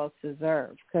do you both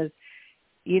deserve. Because,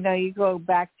 you go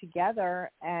back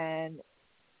together and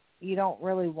you don't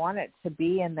really want it to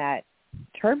be in that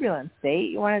turbulent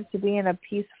state. You want it to be in a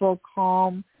peaceful,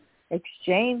 calm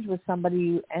exchange with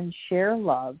somebody and share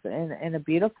love in a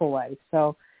beautiful way.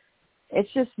 So it's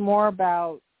just more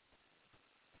about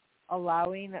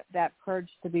allowing that purge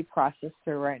to be processed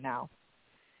through right now.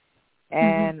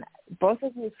 And both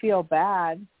of you feel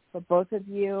bad, but both of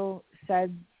you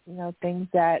said, things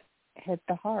that hit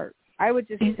the heart. I would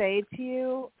just say to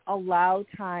you, allow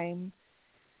time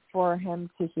for him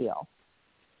to heal.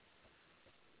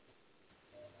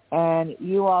 And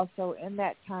you also, in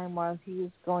that time while he's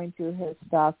going through his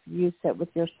stuff, you sit with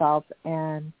yourself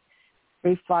and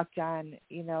reflect on,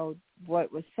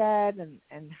 what was said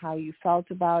and how you felt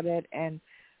about it and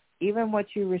even what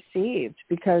you received,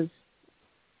 because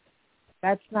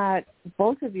that's not,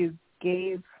 both of you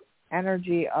gave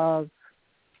energy of,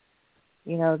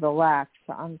 the lack,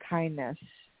 the unkindness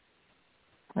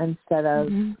instead of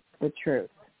the truth.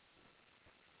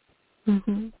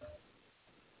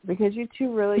 Because you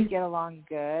two really get along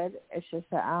good. It's just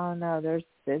that, I don't know,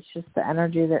 it's just the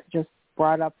energy that just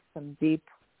brought up some deep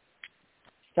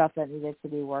stuff that needed to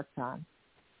be worked on.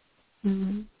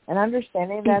 And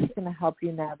understanding that's going to help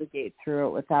you navigate through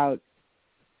it without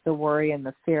the worry and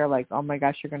the fear, like, oh my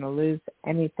gosh, you're going to lose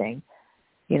anything.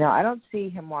 I don't see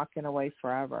him walking away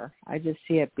forever. I just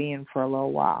see it being for a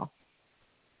little while.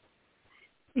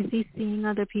 Is he seeing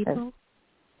other people?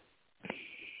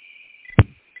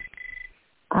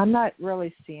 I'm not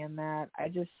really seeing that. I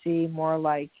just see more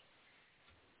like,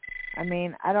 I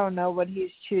don't know what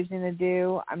he's choosing to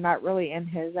do. I'm not really in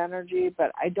his energy,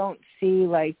 but I don't see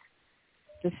like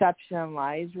deception and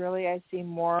lies really. I see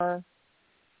more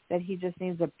that he just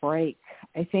needs a break.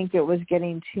 I think it was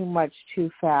getting too much too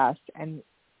fast, and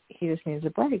he just needs a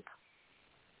break.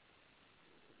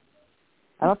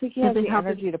 I don't think he has the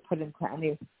energy to put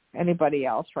into anybody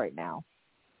else right now.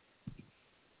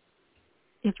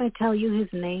 If I tell you his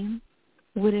name,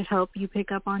 would it help you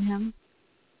pick up on him?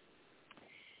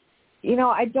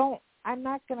 I'm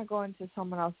not going to go into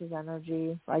someone else's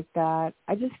energy like that.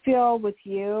 I just feel with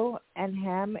you and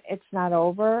him, it's not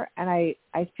over. And I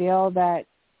feel that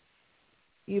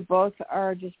you both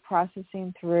are just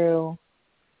processing through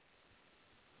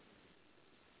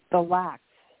the lack.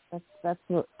 That's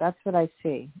what I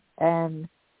see. And,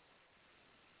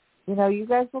 you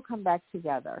guys will come back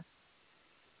together.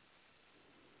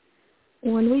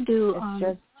 When we do,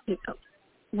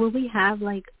 will we have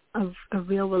like a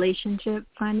real relationship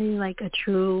finally, like a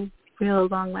true, real,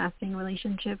 long-lasting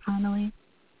relationship finally?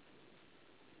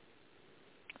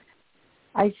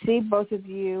 I see both of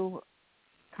you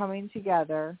coming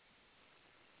together.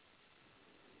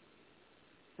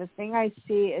 The thing I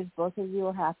see is both of you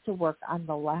will have to work on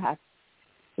the lacks,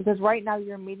 because right now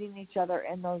you're meeting each other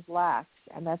in those lacks,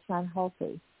 and that's not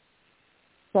healthy.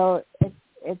 So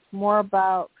it's more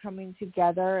about coming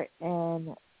together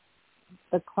and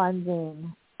the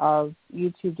cleansing of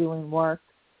you two doing work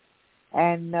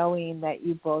and knowing that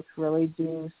you both really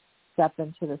do step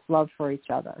into this love for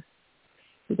each other.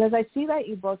 Because I see that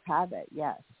you both have it,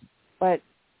 yes. But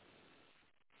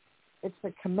it's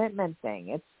the commitment thing.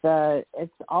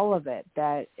 It's all of it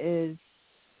that is,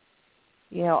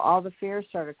 all the fears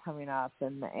started coming up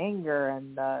and the anger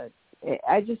and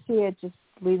I just see it just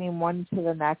leading one to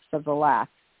the next of the lack.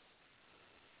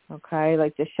 Okay,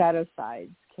 like the shadow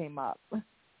sides came up.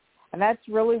 And that's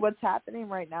really what's happening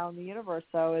right now in the universe.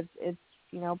 So it's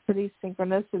pretty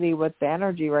synchronicity with the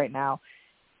energy right now.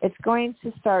 It's going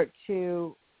to start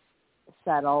to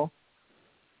settle,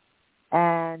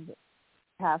 and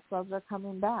past loves are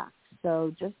coming back.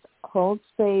 So just hold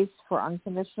space for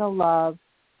unconditional love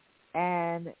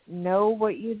and know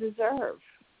what you deserve.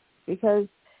 Because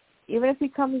even if he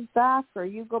comes back or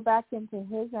you go back into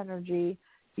his energy,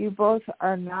 you both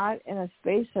are not in a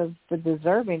space of the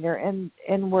deserving. You're in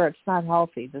where it's not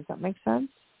healthy. Does that make sense?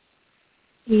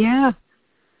 Yeah.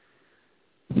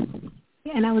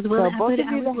 And I was willing.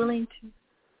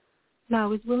 So I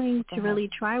was willing to really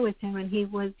try with him, and he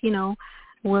was,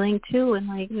 willing to. And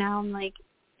now I'm like,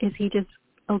 is he just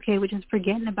okay with just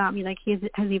forgetting about me? Like,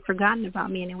 has he forgotten about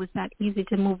me? And it was that easy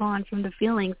to move on from the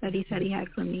feelings that he said he had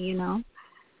for me.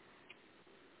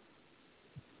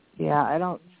 Yeah, I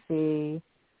don't see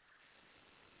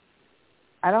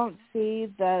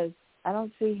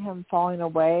him falling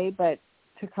away, but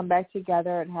to come back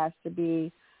together, it has to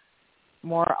be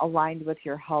more aligned with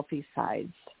your healthy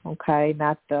sides, okay,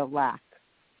 not the lack.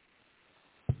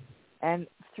 And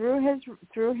through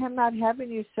him not having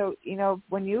you, so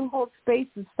when you hold space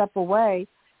and step away,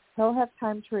 he'll have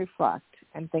time to reflect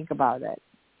and think about it.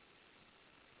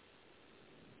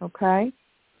 Okay?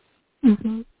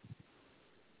 Mhm.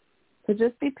 So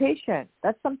just be patient.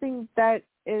 That's something that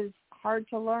is hard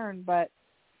to learn, but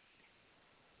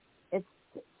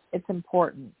it's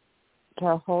important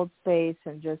to hold space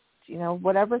and just,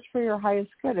 whatever's for your highest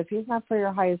good. If he's not for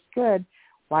your highest good,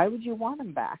 why would you want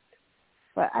him back?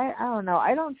 But I don't know.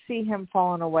 I don't see him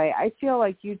falling away. I feel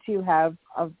like you two have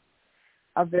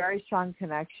a very strong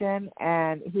connection,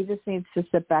 and he just needs to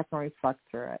sit back and reflect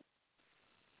through it.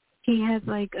 He has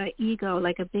like an ego,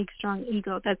 like a big, strong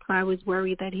ego. That's why I was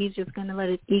worried that he's just going to let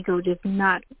his ego just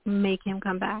not make him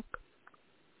come back.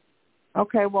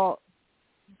 Okay, well,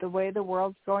 the way the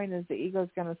world's going is the ego's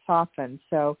going to soften.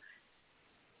 So,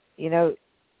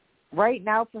 right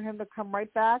now for him to come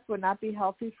right back would not be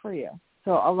healthy for you.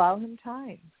 So allow him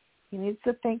time. He needs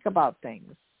to think about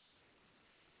things.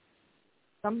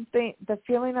 The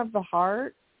feeling of the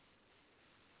heart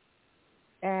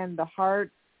and the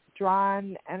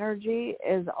heart-drawn energy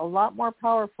is a lot more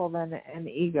powerful than an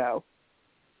ego.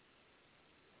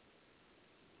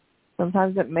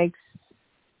 Sometimes it makes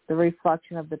the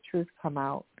reflection of the truth come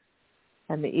out,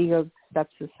 and the ego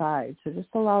steps aside. So just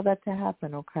allow that to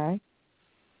happen, okay?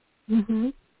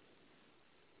 Mhm.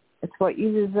 It's what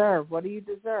you deserve. What do you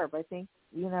deserve? I think,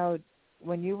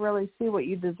 when you really see what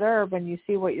you deserve and you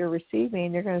see what you're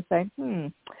receiving, you're going to say,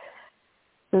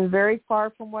 this is very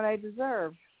far from what I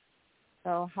deserve.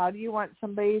 So how do you want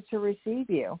somebody to receive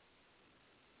you?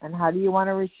 And how do you want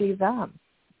to receive them?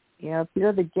 If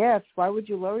you're the gift, why would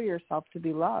you lower yourself to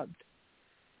be loved?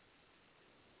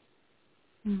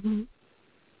 Mhm.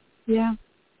 Yeah.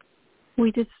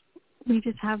 We just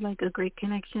have like a great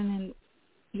connection, and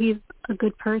he's a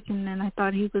good person, and I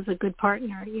thought he was a good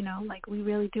partner, like we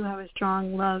really do have a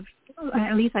strong love.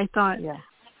 At least I thought. Yeah.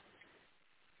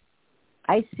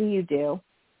 I see you do.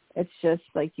 It's just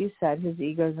like you said, his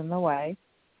ego's in the way.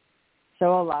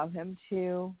 So allow him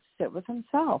to sit with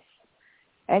himself.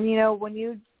 And when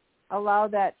you allow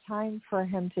that time for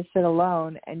him to sit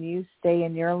alone and you stay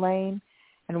in your lane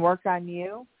and work on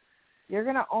you, you're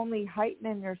going to only heighten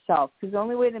in yourself, because the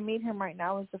only way to meet him right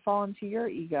now is to fall into your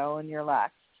ego and your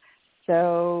lack.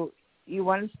 So you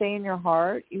want to stay in your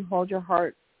heart. You hold your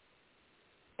heart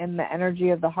and the energy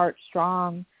of the heart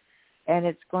strong, and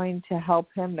it's going to help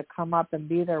him to come up and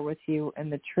be there with you in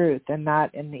the truth and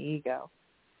not in the ego.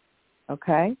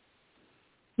 Okay?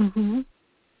 Mhm.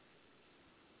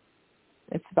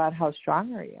 It's about how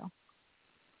strong are you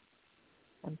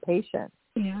and patient.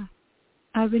 Yeah.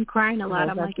 I've been crying a lot.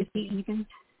 I'm like, is he even?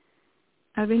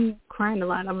 I've been crying a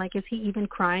lot. I'm like, is he even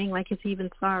crying? Like, is he even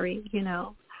sorry?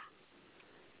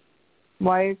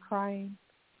 Why are you crying?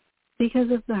 Because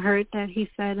of the hurt that he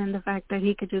said, and the fact that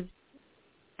he could just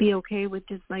be okay with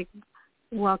just like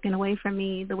walking away from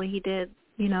me the way he did,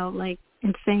 like,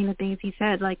 and saying the things he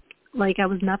said, like I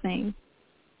was nothing.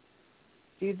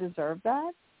 Do you deserve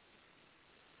that?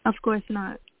 Of course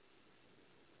not.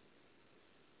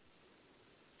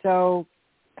 So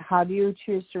how do you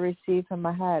choose to receive him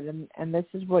ahead? And this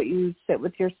is what you sit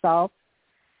with yourself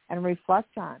and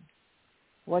reflect on.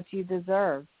 What do you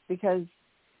deserve? Because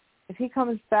if he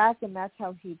comes back and that's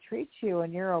how he treats you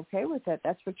and you're okay with it,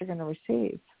 that's what you're going to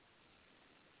receive.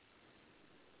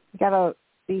 You got to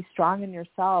be strong in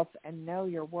yourself and know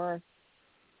your worth,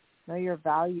 know your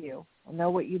value, and know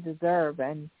what you deserve,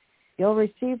 and you'll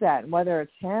receive that. And whether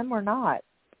it's him or not,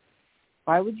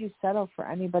 why would you settle for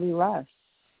anybody less?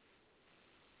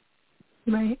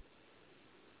 Right.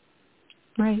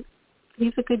 Right.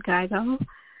 He's a good guy, though,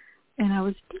 and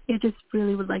I just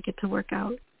really would like it to work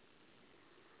out.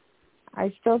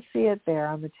 I still see it there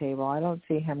on the table. I don't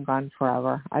see him gone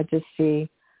forever. I just see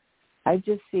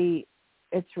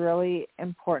it's really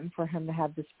important for him to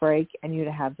have this break and you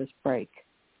to have this break.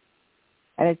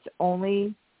 And it's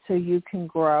only so you can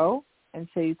grow and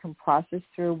so you can process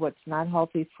through what's not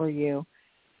healthy for you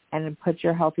and then put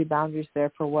your healthy boundaries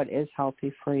there for what is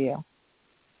healthy for you.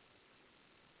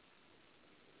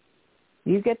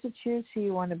 You get to choose who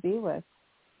you want to be with,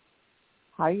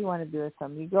 how you want to be with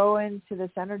them. You go into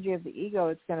this energy of the ego,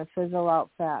 it's going to fizzle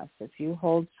out fast. If you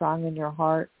hold strong in your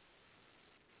heart,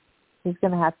 he's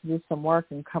going to have to do some work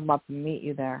and come up and meet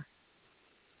you there.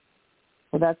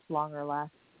 So that's longer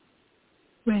lasting.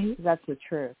 Right. That's the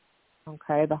truth.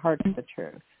 Okay? The heart's the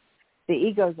truth. The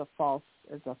ego is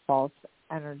a false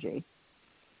energy.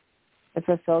 It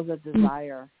fulfills a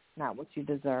desire, not what you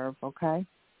deserve, okay?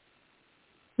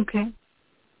 Okay.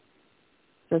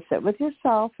 So sit with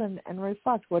yourself and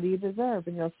reflect, what do you deserve?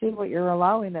 And you'll see what you're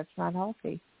allowing that's not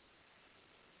healthy.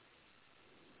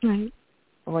 Right.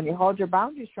 And when you hold your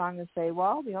boundaries strong and say,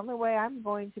 well, the only way I'm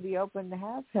going to be open to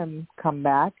have him come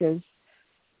back is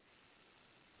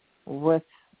with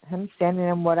him standing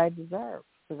in what I deserve,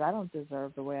 because I don't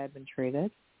deserve the way I've been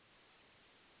treated.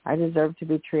 I deserve to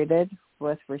be treated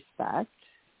with respect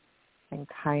and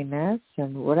kindness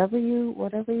and whatever you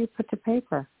put to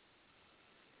paper.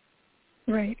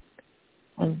 Right.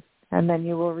 And then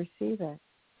you will receive it.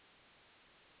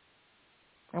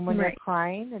 And when right. you're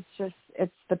crying,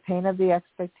 it's the pain of the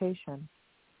expectation.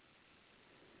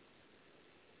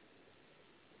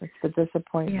 It's the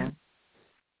disappointment. Yeah.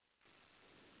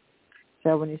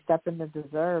 So when you step into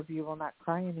deserve, you will not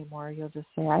cry anymore. You'll just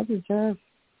say, I deserve.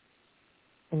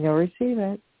 And you'll receive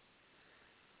it.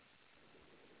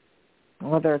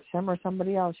 Whether it's him or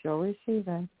somebody else, you'll receive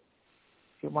it.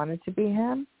 If you want it to be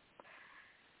him,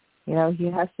 he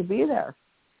has to be there.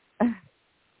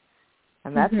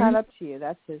 And that's not up to you.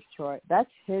 That's his choice. That's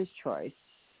his choice.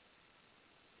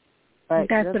 But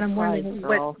that's what I'm wondering.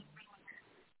 Girl.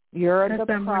 You're the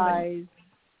prize.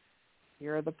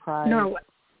 You're the prize. No.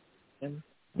 And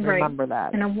remember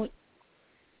that. And I'm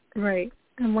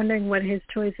wondering what his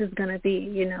choice is going to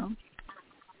be,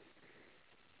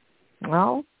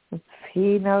 Well, if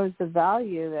he knows the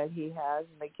value that he has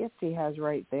and the gift he has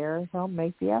right there, he'll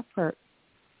make the effort.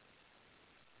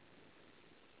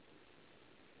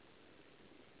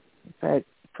 But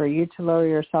for you to lower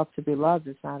yourself to be loved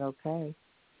is not okay.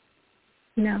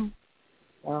 No.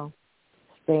 Well,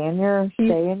 stay in your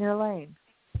lane.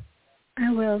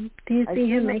 I will. Do you see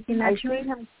him making that choice?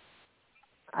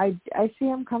 I see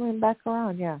him coming back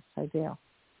around. Yes, I do.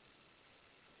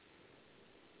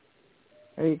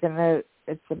 Are you gonna?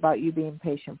 It's about you being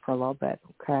patient for a little bit.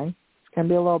 Okay, it's gonna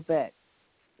be a little bit.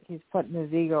 He's putting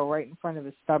his ego right in front of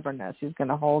his stubbornness. He's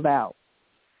gonna hold out.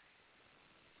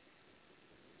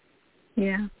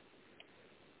 Yeah.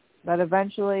 But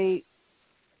eventually,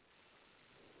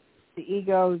 the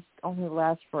ego only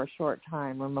lasts for a short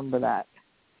time. Remember that.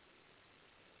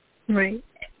 Right.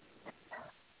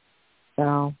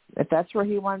 So if that's where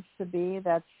he wants to be,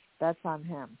 that's on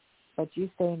him. But you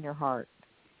stay in your heart.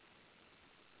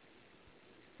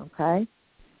 Okay?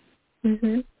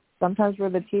 Mhm. Sometimes we're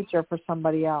the teacher for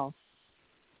somebody else.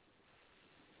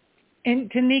 And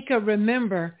Tanika,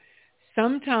 remember,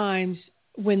 sometimes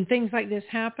when things like this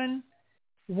happen,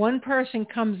 one person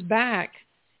comes back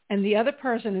and the other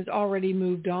person has already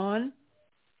moved on.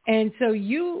 And so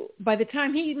by the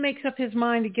time he makes up his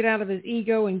mind to get out of his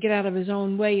ego and get out of his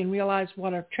own way and realize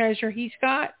what a treasure he's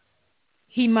got,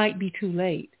 he might be too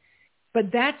late.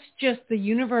 But that's just the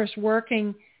universe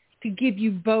working to give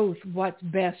you both what's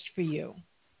best for you.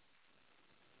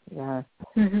 Yes.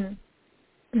 Mhm.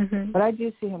 Mhm. But I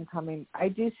do see him coming. I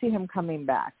do see him coming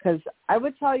back, because I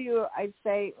would tell you, I'd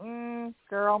say,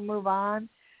 girl, move on.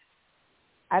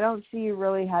 I don't see you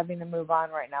really having to move on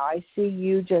right now. I see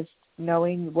you just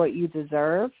knowing what you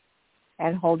deserve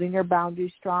and holding your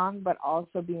boundaries strong, but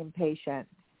also being patient.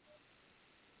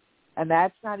 And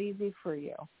that's not easy for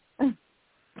you.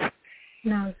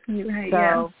 No, you're right.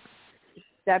 So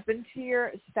step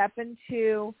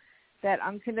into that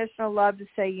unconditional love to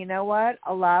say, you know what,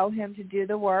 allow him to do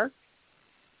the work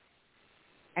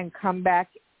and come back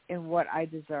in what I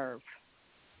deserve.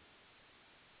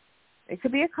 It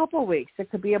could be a couple of weeks.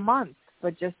 It could be a month.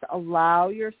 But just allow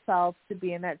yourself to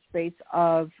be in that space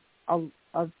of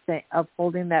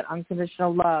holding that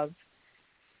unconditional love,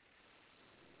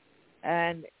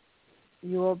 and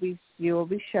you will be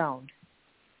shown.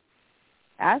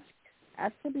 Ask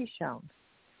to be shown.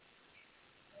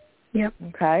 Yep.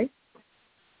 Okay.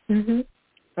 Mhm.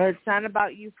 But it's not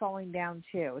about you falling down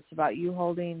too. It's about you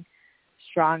holding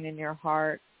strong in your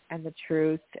heart and the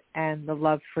truth and the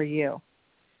love for you.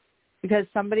 Because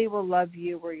somebody will love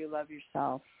you where you love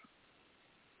yourself.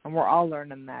 And we're all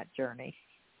learning that journey.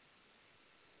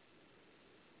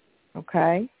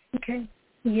 Okay? Okay.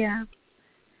 Yeah.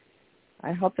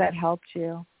 I hope that helped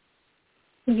you.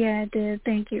 Yeah, it did.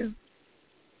 Thank you.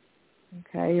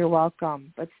 Okay, you're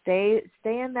welcome. But stay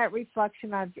in that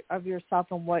reflection of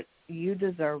yourself and what you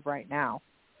deserve right now.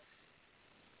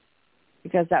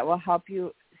 Because that will help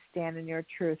you stand in your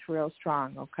truth real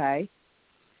strong, okay?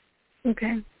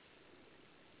 Okay.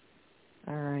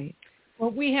 All right.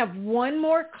 Well, we have one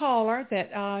more caller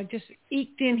that just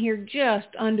eked in here just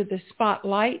under the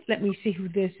spotlight. Let me see who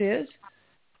this is.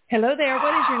 Hello there.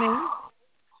 What is your name?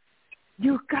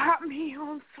 You got me.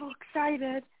 I'm so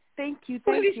excited. Thank you.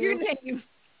 What is your name?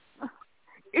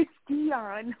 It's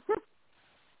Dion.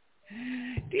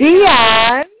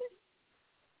 Dion.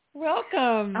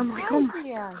 Welcome. I'm like, oh my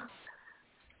God.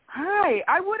 Hi.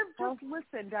 I would have just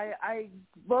listened. I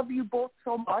love you both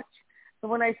so much. So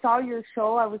when I saw your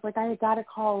show, I was like, I got to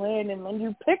call in, and then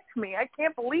you picked me. I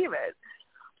can't believe it.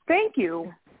 Thank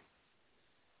you.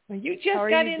 Well, you just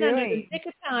got in under the nick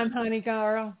of time, honey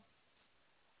girl.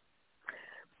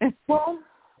 Well,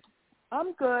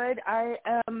 I'm good. I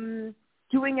am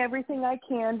doing everything I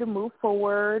can to move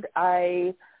forward.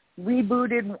 I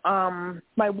rebooted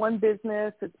my one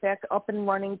business. It's back up and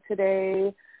running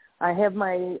today. I have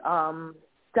my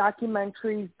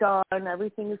documentaries done.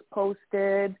 Everything is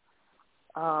posted.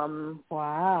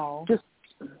 Wow. Just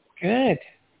good.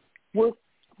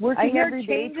 Working every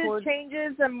day towards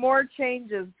changes and more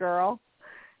changes, girl.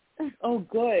 Oh,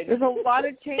 good. There's a lot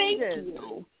of changes. Thank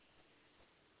you.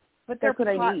 But they're what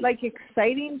I need. like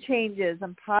exciting changes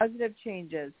and positive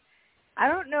changes. I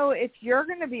don't know if you're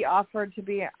going to be offered to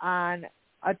be on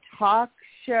a talk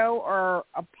show or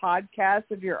a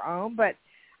podcast of your own, but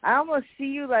I almost see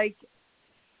you like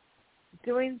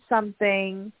doing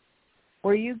something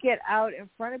where you get out in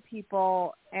front of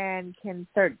people and can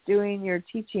start doing your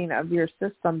teaching of your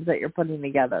systems that you're putting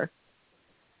together.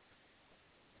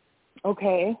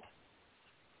 Okay.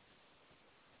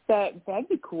 That'd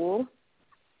be cool.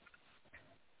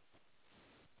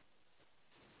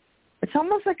 It's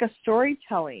almost like a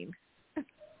storytelling.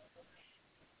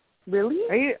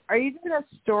 Really? Are you doing a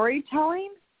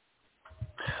storytelling?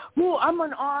 Well, I'm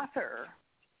an author,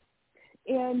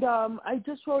 and I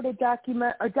just wrote a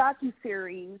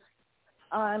docuseries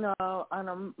on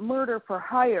a murder for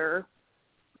hire,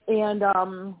 and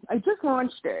I just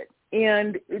launched it,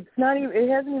 and it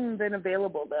hasn't even been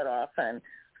available that often.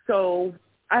 So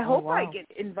I hope I get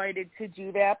invited to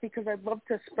do that because I'd love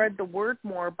to spread the word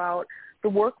more about the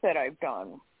work that I've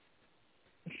done.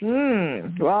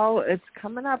 Well, it's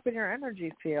coming up in your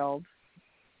energy field.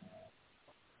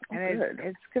 And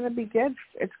it's going to be good.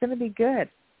 It's going to be good.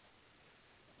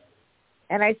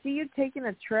 And I see you taking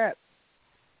a trip.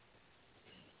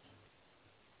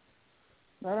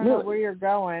 I don't know where you're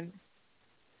going.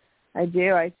 I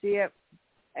do. I see it.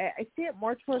 I see it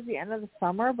more towards the end of the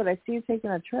summer, but I see you taking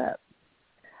a trip.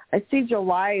 I see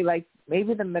July, like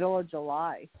maybe the middle of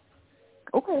July.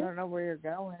 Okay. I don't know where you're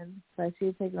going, so I see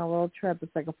you taking a little trip.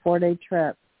 It's like a 4-day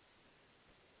trip.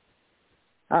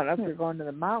 I don't know if you're going to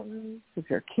the mountains, if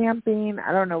you're camping.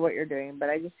 I don't know what you're doing, but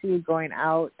I just see you going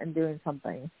out and doing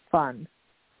something fun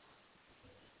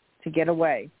to get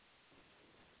away.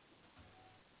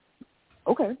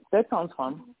 Okay, that sounds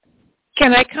fun.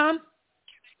 Can I come?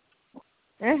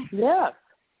 Yes.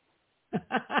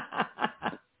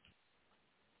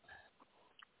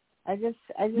 I just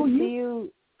see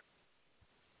you.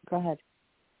 Go ahead.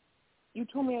 You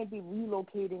told me I'd be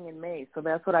relocating in May, so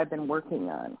that's what I've been working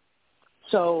on.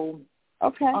 So,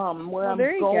 okay, where I'm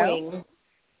going,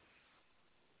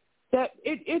 that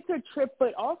it's a trip,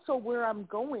 but also where I'm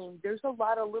going, there's a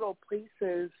lot of little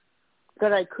places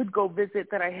that I could go visit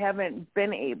that I haven't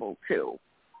been able to.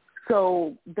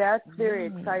 So that's very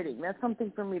exciting. That's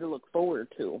something for me to look forward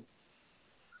to.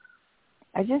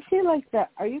 I just feel like that.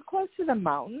 Are you close to the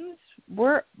mountains?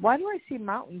 Why do I see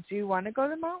mountains? Do you want to go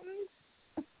to the mountains?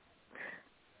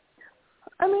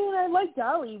 I mean, I like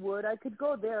Dollywood. I could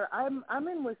go there. I'm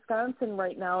in Wisconsin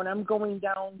right now, and I'm going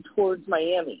down towards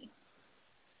Miami.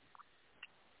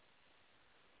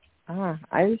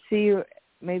 I see you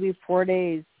maybe 4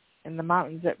 days in the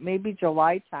mountains at maybe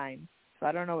July time. So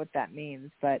I don't know what that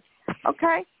means, but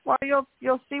okay. Well,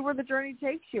 you'll see where the journey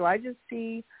takes you. I just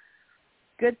see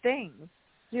good things.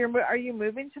 So are you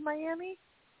moving to Miami?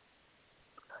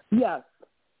 Yes.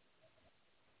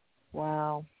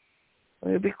 Wow.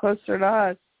 Well, you'll be closer to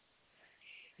us.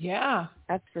 Yeah.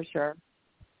 That's for sure.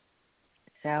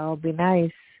 So it'll be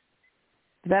nice.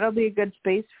 That'll be a good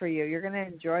space for you. You're going to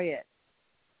enjoy it.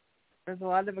 There's a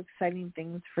lot of exciting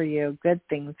things for you, good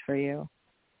things for you.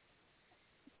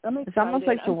 I'm excited. It's almost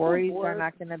like the I'm worries so are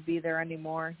not going to be there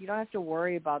anymore. You don't have to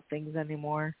worry about things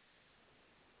anymore.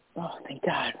 Oh, thank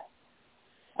God.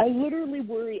 I literally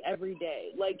worry every day.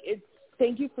 Like,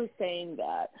 thank you for saying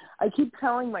that. I keep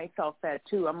telling myself that,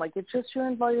 too. I'm like, it's just your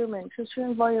environment. It's just your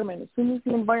environment. As soon as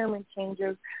the environment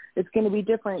changes, it's going to be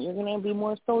different. You're going to be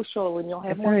more social, and you'll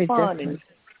have more fun.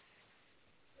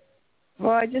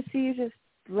 Well, I just see you just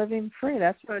living free.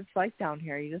 That's what it's like down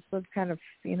here. You just live kind of,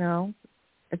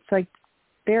 it's like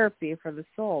therapy for the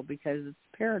soul because it's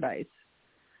paradise.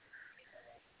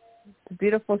 It's a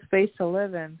beautiful space to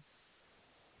live in.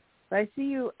 But I see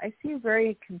you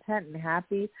very content and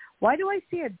happy. Why do I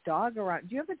see a dog around?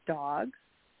 Do you have a dog?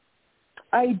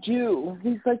 I do.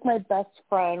 He's like my best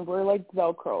friend. We're like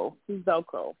Velcro. He's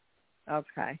Velcro.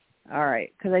 Okay. All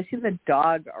right. Because I see the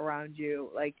dog around you,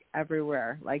 like,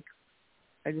 everywhere. Like,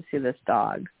 I just see this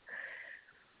dog.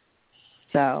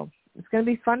 So it's going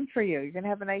to be fun for you. You're going to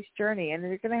have a nice journey, and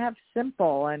you're going to have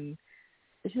simple, and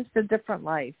it's just a different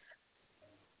life.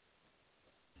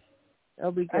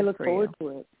 It'll be good for you. I look forward to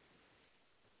it.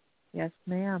 Yes,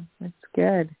 ma'am. That's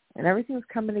good. And everything's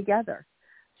coming together.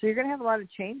 So you're going to have a lot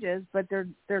of changes, but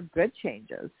they're good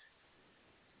changes.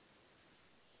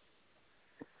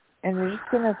 And you're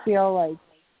just going to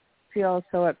feel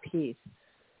so at peace.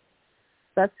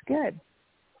 That's good.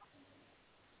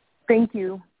 Thank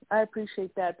you. I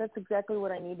appreciate that. That's exactly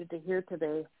what I needed to hear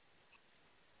today.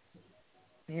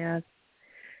 Yes.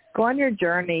 Go on your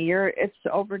journey. It's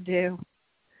overdue.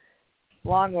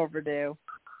 Long overdue.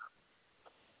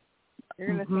 You're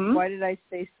going to think, why did I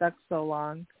stay stuck so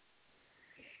long?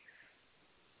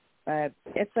 But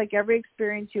it's like every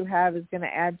experience you have is going to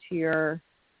add to your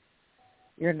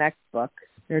next book,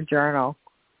 your journal.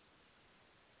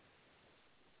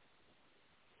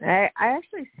 I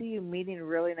actually see you meeting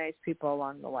really nice people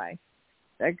along the way.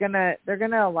 They're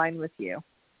gonna align with you.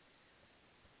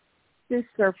 Just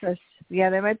surface.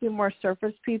 Yeah, they might be more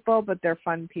surface people, but they're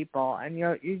fun people, and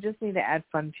you just need to add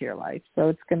fun to your life. So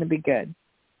it's going to be good.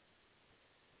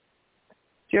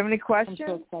 Do you have any questions? I'm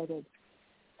so excited.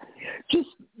 Just,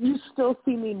 you still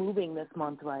see me moving this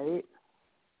month, right?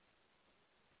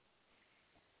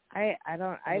 I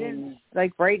didn't,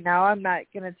 like, right now I'm not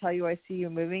going to tell you I see you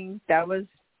moving. That was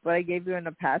what I gave you in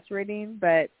a past reading,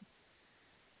 but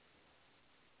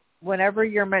whenever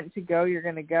you're meant to go, you're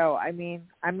going to go. I mean,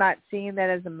 I'm not seeing that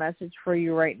as a message for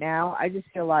you right now. I just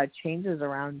see a lot of changes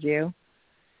around you,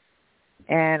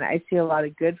 and I see a lot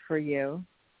of good for you.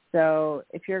 So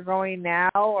if you're going now,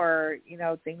 or,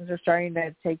 things are starting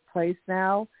to take place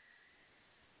now,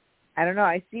 I don't know.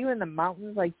 I see you in the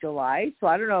mountains like July, so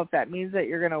I don't know if that means that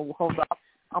you're going to hold off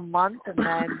a month and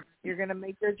then you're going to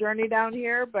make your journey down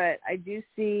here. But I do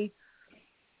see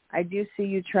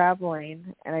you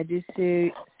traveling, and I do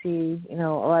see a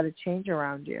lot of change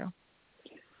around you.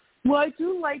 Well, I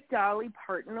do like Dolly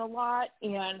Parton a lot,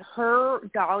 and her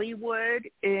Dollywood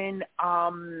in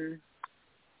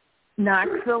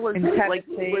Knoxville is like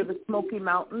where the Smoky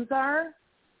Mountains are.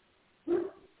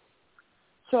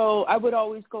 So I would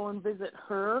always go and visit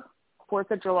her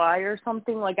 4th of July or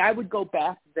something. Like, I would go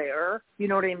back there. You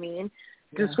know what I mean?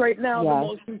 Yeah. Just right now, the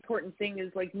most important thing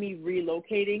is, like, me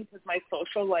relocating, because my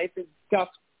social life is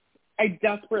I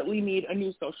desperately need a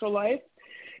new social life,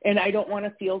 and I don't want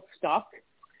to feel stuck.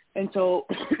 And so,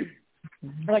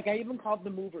 like, I even called the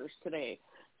movers today.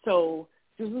 So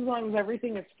just as long as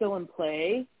everything is still in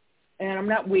play, and I'm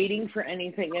not waiting for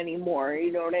anything anymore,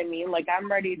 you know what I mean? Like, I'm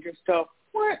ready just to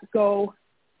go.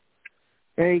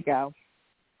 There you go.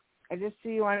 I just see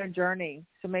you on a journey.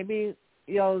 So maybe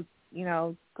you'll,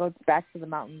 go back to the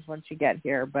mountains once you get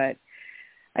here. But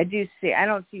I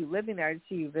don't see you living there. I just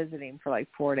see you visiting for like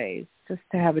 4 days just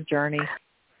to have a journey.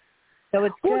 So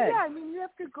it's good. Well, yeah, I mean, you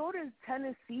have to go to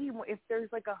Tennessee if there's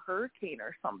like a hurricane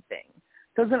or something.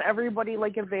 Doesn't everybody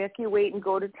like evacuate and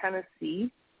go to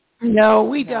Tennessee? No,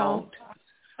 we don't.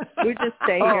 We just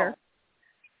stay here.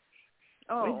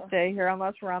 Oh. We stay here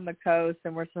unless we're on the coast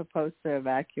and we're supposed to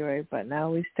evacuate, but no,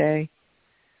 we stay.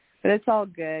 But it's all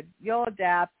good. You'll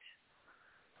adapt.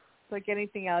 It's like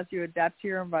anything else. You adapt to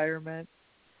your environment.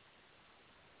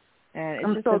 And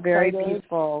it's just a very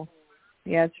peaceful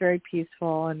Yeah, it's very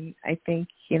peaceful, and I think,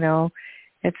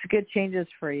 it's good changes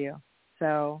for you.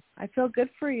 So I feel good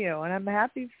for you, and I'm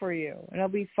happy for you, and it'll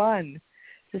be fun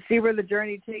to see where the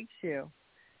journey takes you.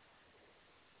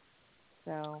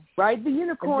 So ride the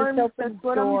unicorn. That's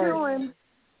what I'm doing.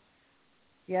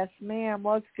 Yes, ma'am.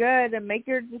 Well, it's good. And make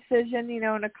your decision,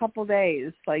 in a couple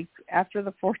days, like after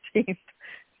the 14th.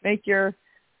 Make your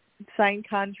sign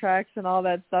contracts and all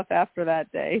that stuff after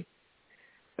that day.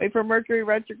 Wait for Mercury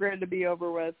retrograde to be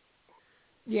over with.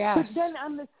 Yeah. But then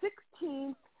on the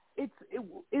 16th,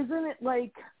 isn't it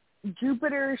like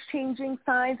Jupiter is changing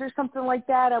signs or something like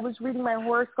that? I was reading my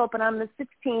horoscope, and on the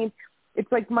 16th,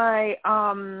 it's like my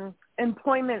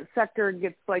employment sector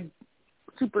gets like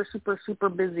super, super, super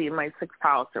busy in my 6th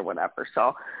house or whatever.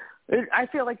 So I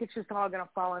feel like it's just all going to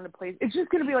fall into place. It's just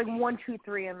going to be like 1, 2,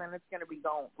 3, and then it's going to be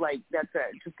gone. Like, that's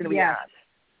it. It's just going to be on.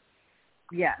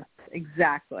 Yes,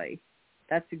 exactly.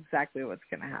 That's exactly what's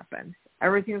going to happen.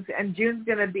 And June's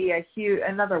going to be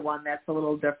another one that's a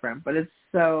little different, but it's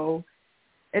going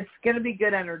to be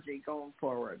good energy going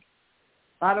forward.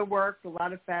 A lot of work, a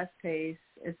lot of fast pace.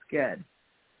 It's good.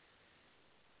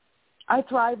 I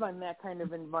thrive on that kind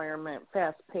of environment,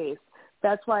 fast pace.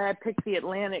 That's why I picked the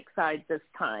Atlantic side this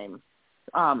time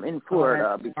in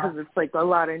Florida, because it's like a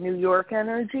lot of New York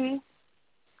energy.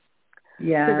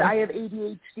 Yeah. Because I have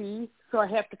ADHD, so I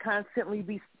have to constantly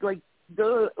be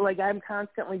I'm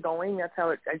constantly going. That's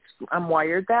how I'm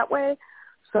wired that way.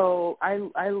 So I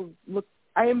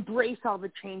embrace all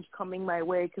the change coming my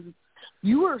way, because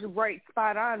you were right,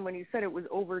 spot on when you said it was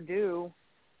overdue.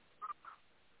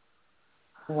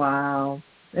 Wow.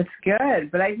 It's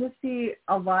good, but I just see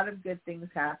a lot of good things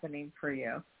happening for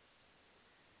you.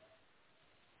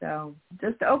 So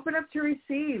just open up to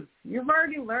receive. You've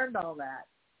already learned all that.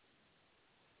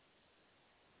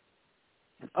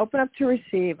 Open up to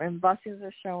receive, and blessings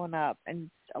are showing up, and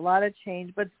a lot of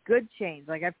change, but it's good change.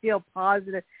 Like, I feel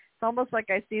positive. It's almost like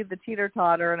I see the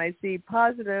teeter-totter, and I see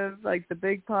positive, like the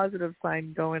big positive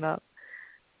sign going up.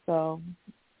 So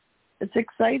it's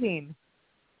exciting.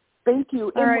 Thank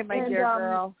you. All right, my dear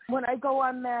girl. When I go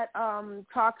on that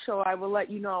talk show, I will let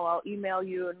you know. I'll email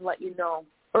you and let you know,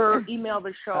 or email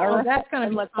the show. Oh, that's going to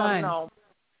be let fun. them know.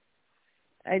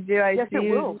 I do. I yes, see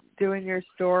you doing your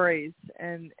stories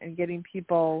and getting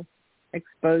people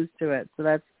exposed to it, so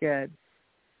that's good.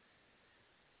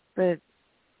 But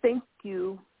thank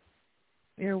you.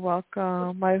 You're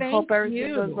welcome. I hope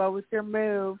everything goes well with your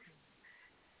move.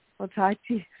 We'll talk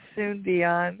to you soon,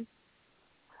 Dion.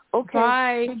 Okay.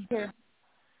 Bye. Take care.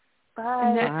 Bye.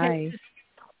 And that Bye.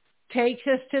 takes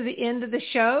us to the end of the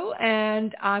show,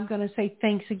 and I'm going to say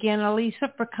thanks again,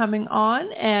 Elisa, for coming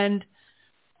on and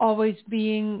always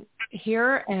being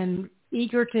here and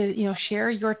eager to, share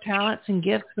your talents and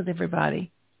gifts with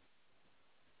everybody.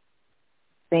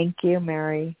 Thank you,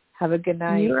 Mary. Have a good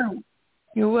night.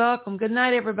 You're welcome. Good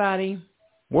night, everybody.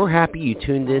 We're happy you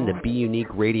tuned in to Be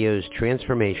Unique Radio's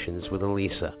Transformations with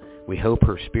Elisa. We hope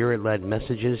her spirit-led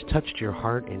messages touched your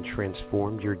heart and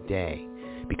transformed your day.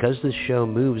 Because this show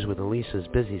moves with Elisa's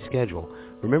busy schedule,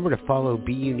 remember to follow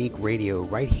Be Unique Radio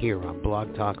right here on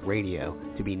Blog Talk Radio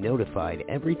to be notified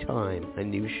every time a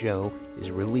new show is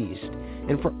released,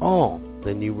 and for all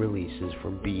the new releases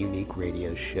from Be Unique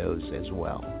Radio shows as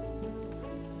well.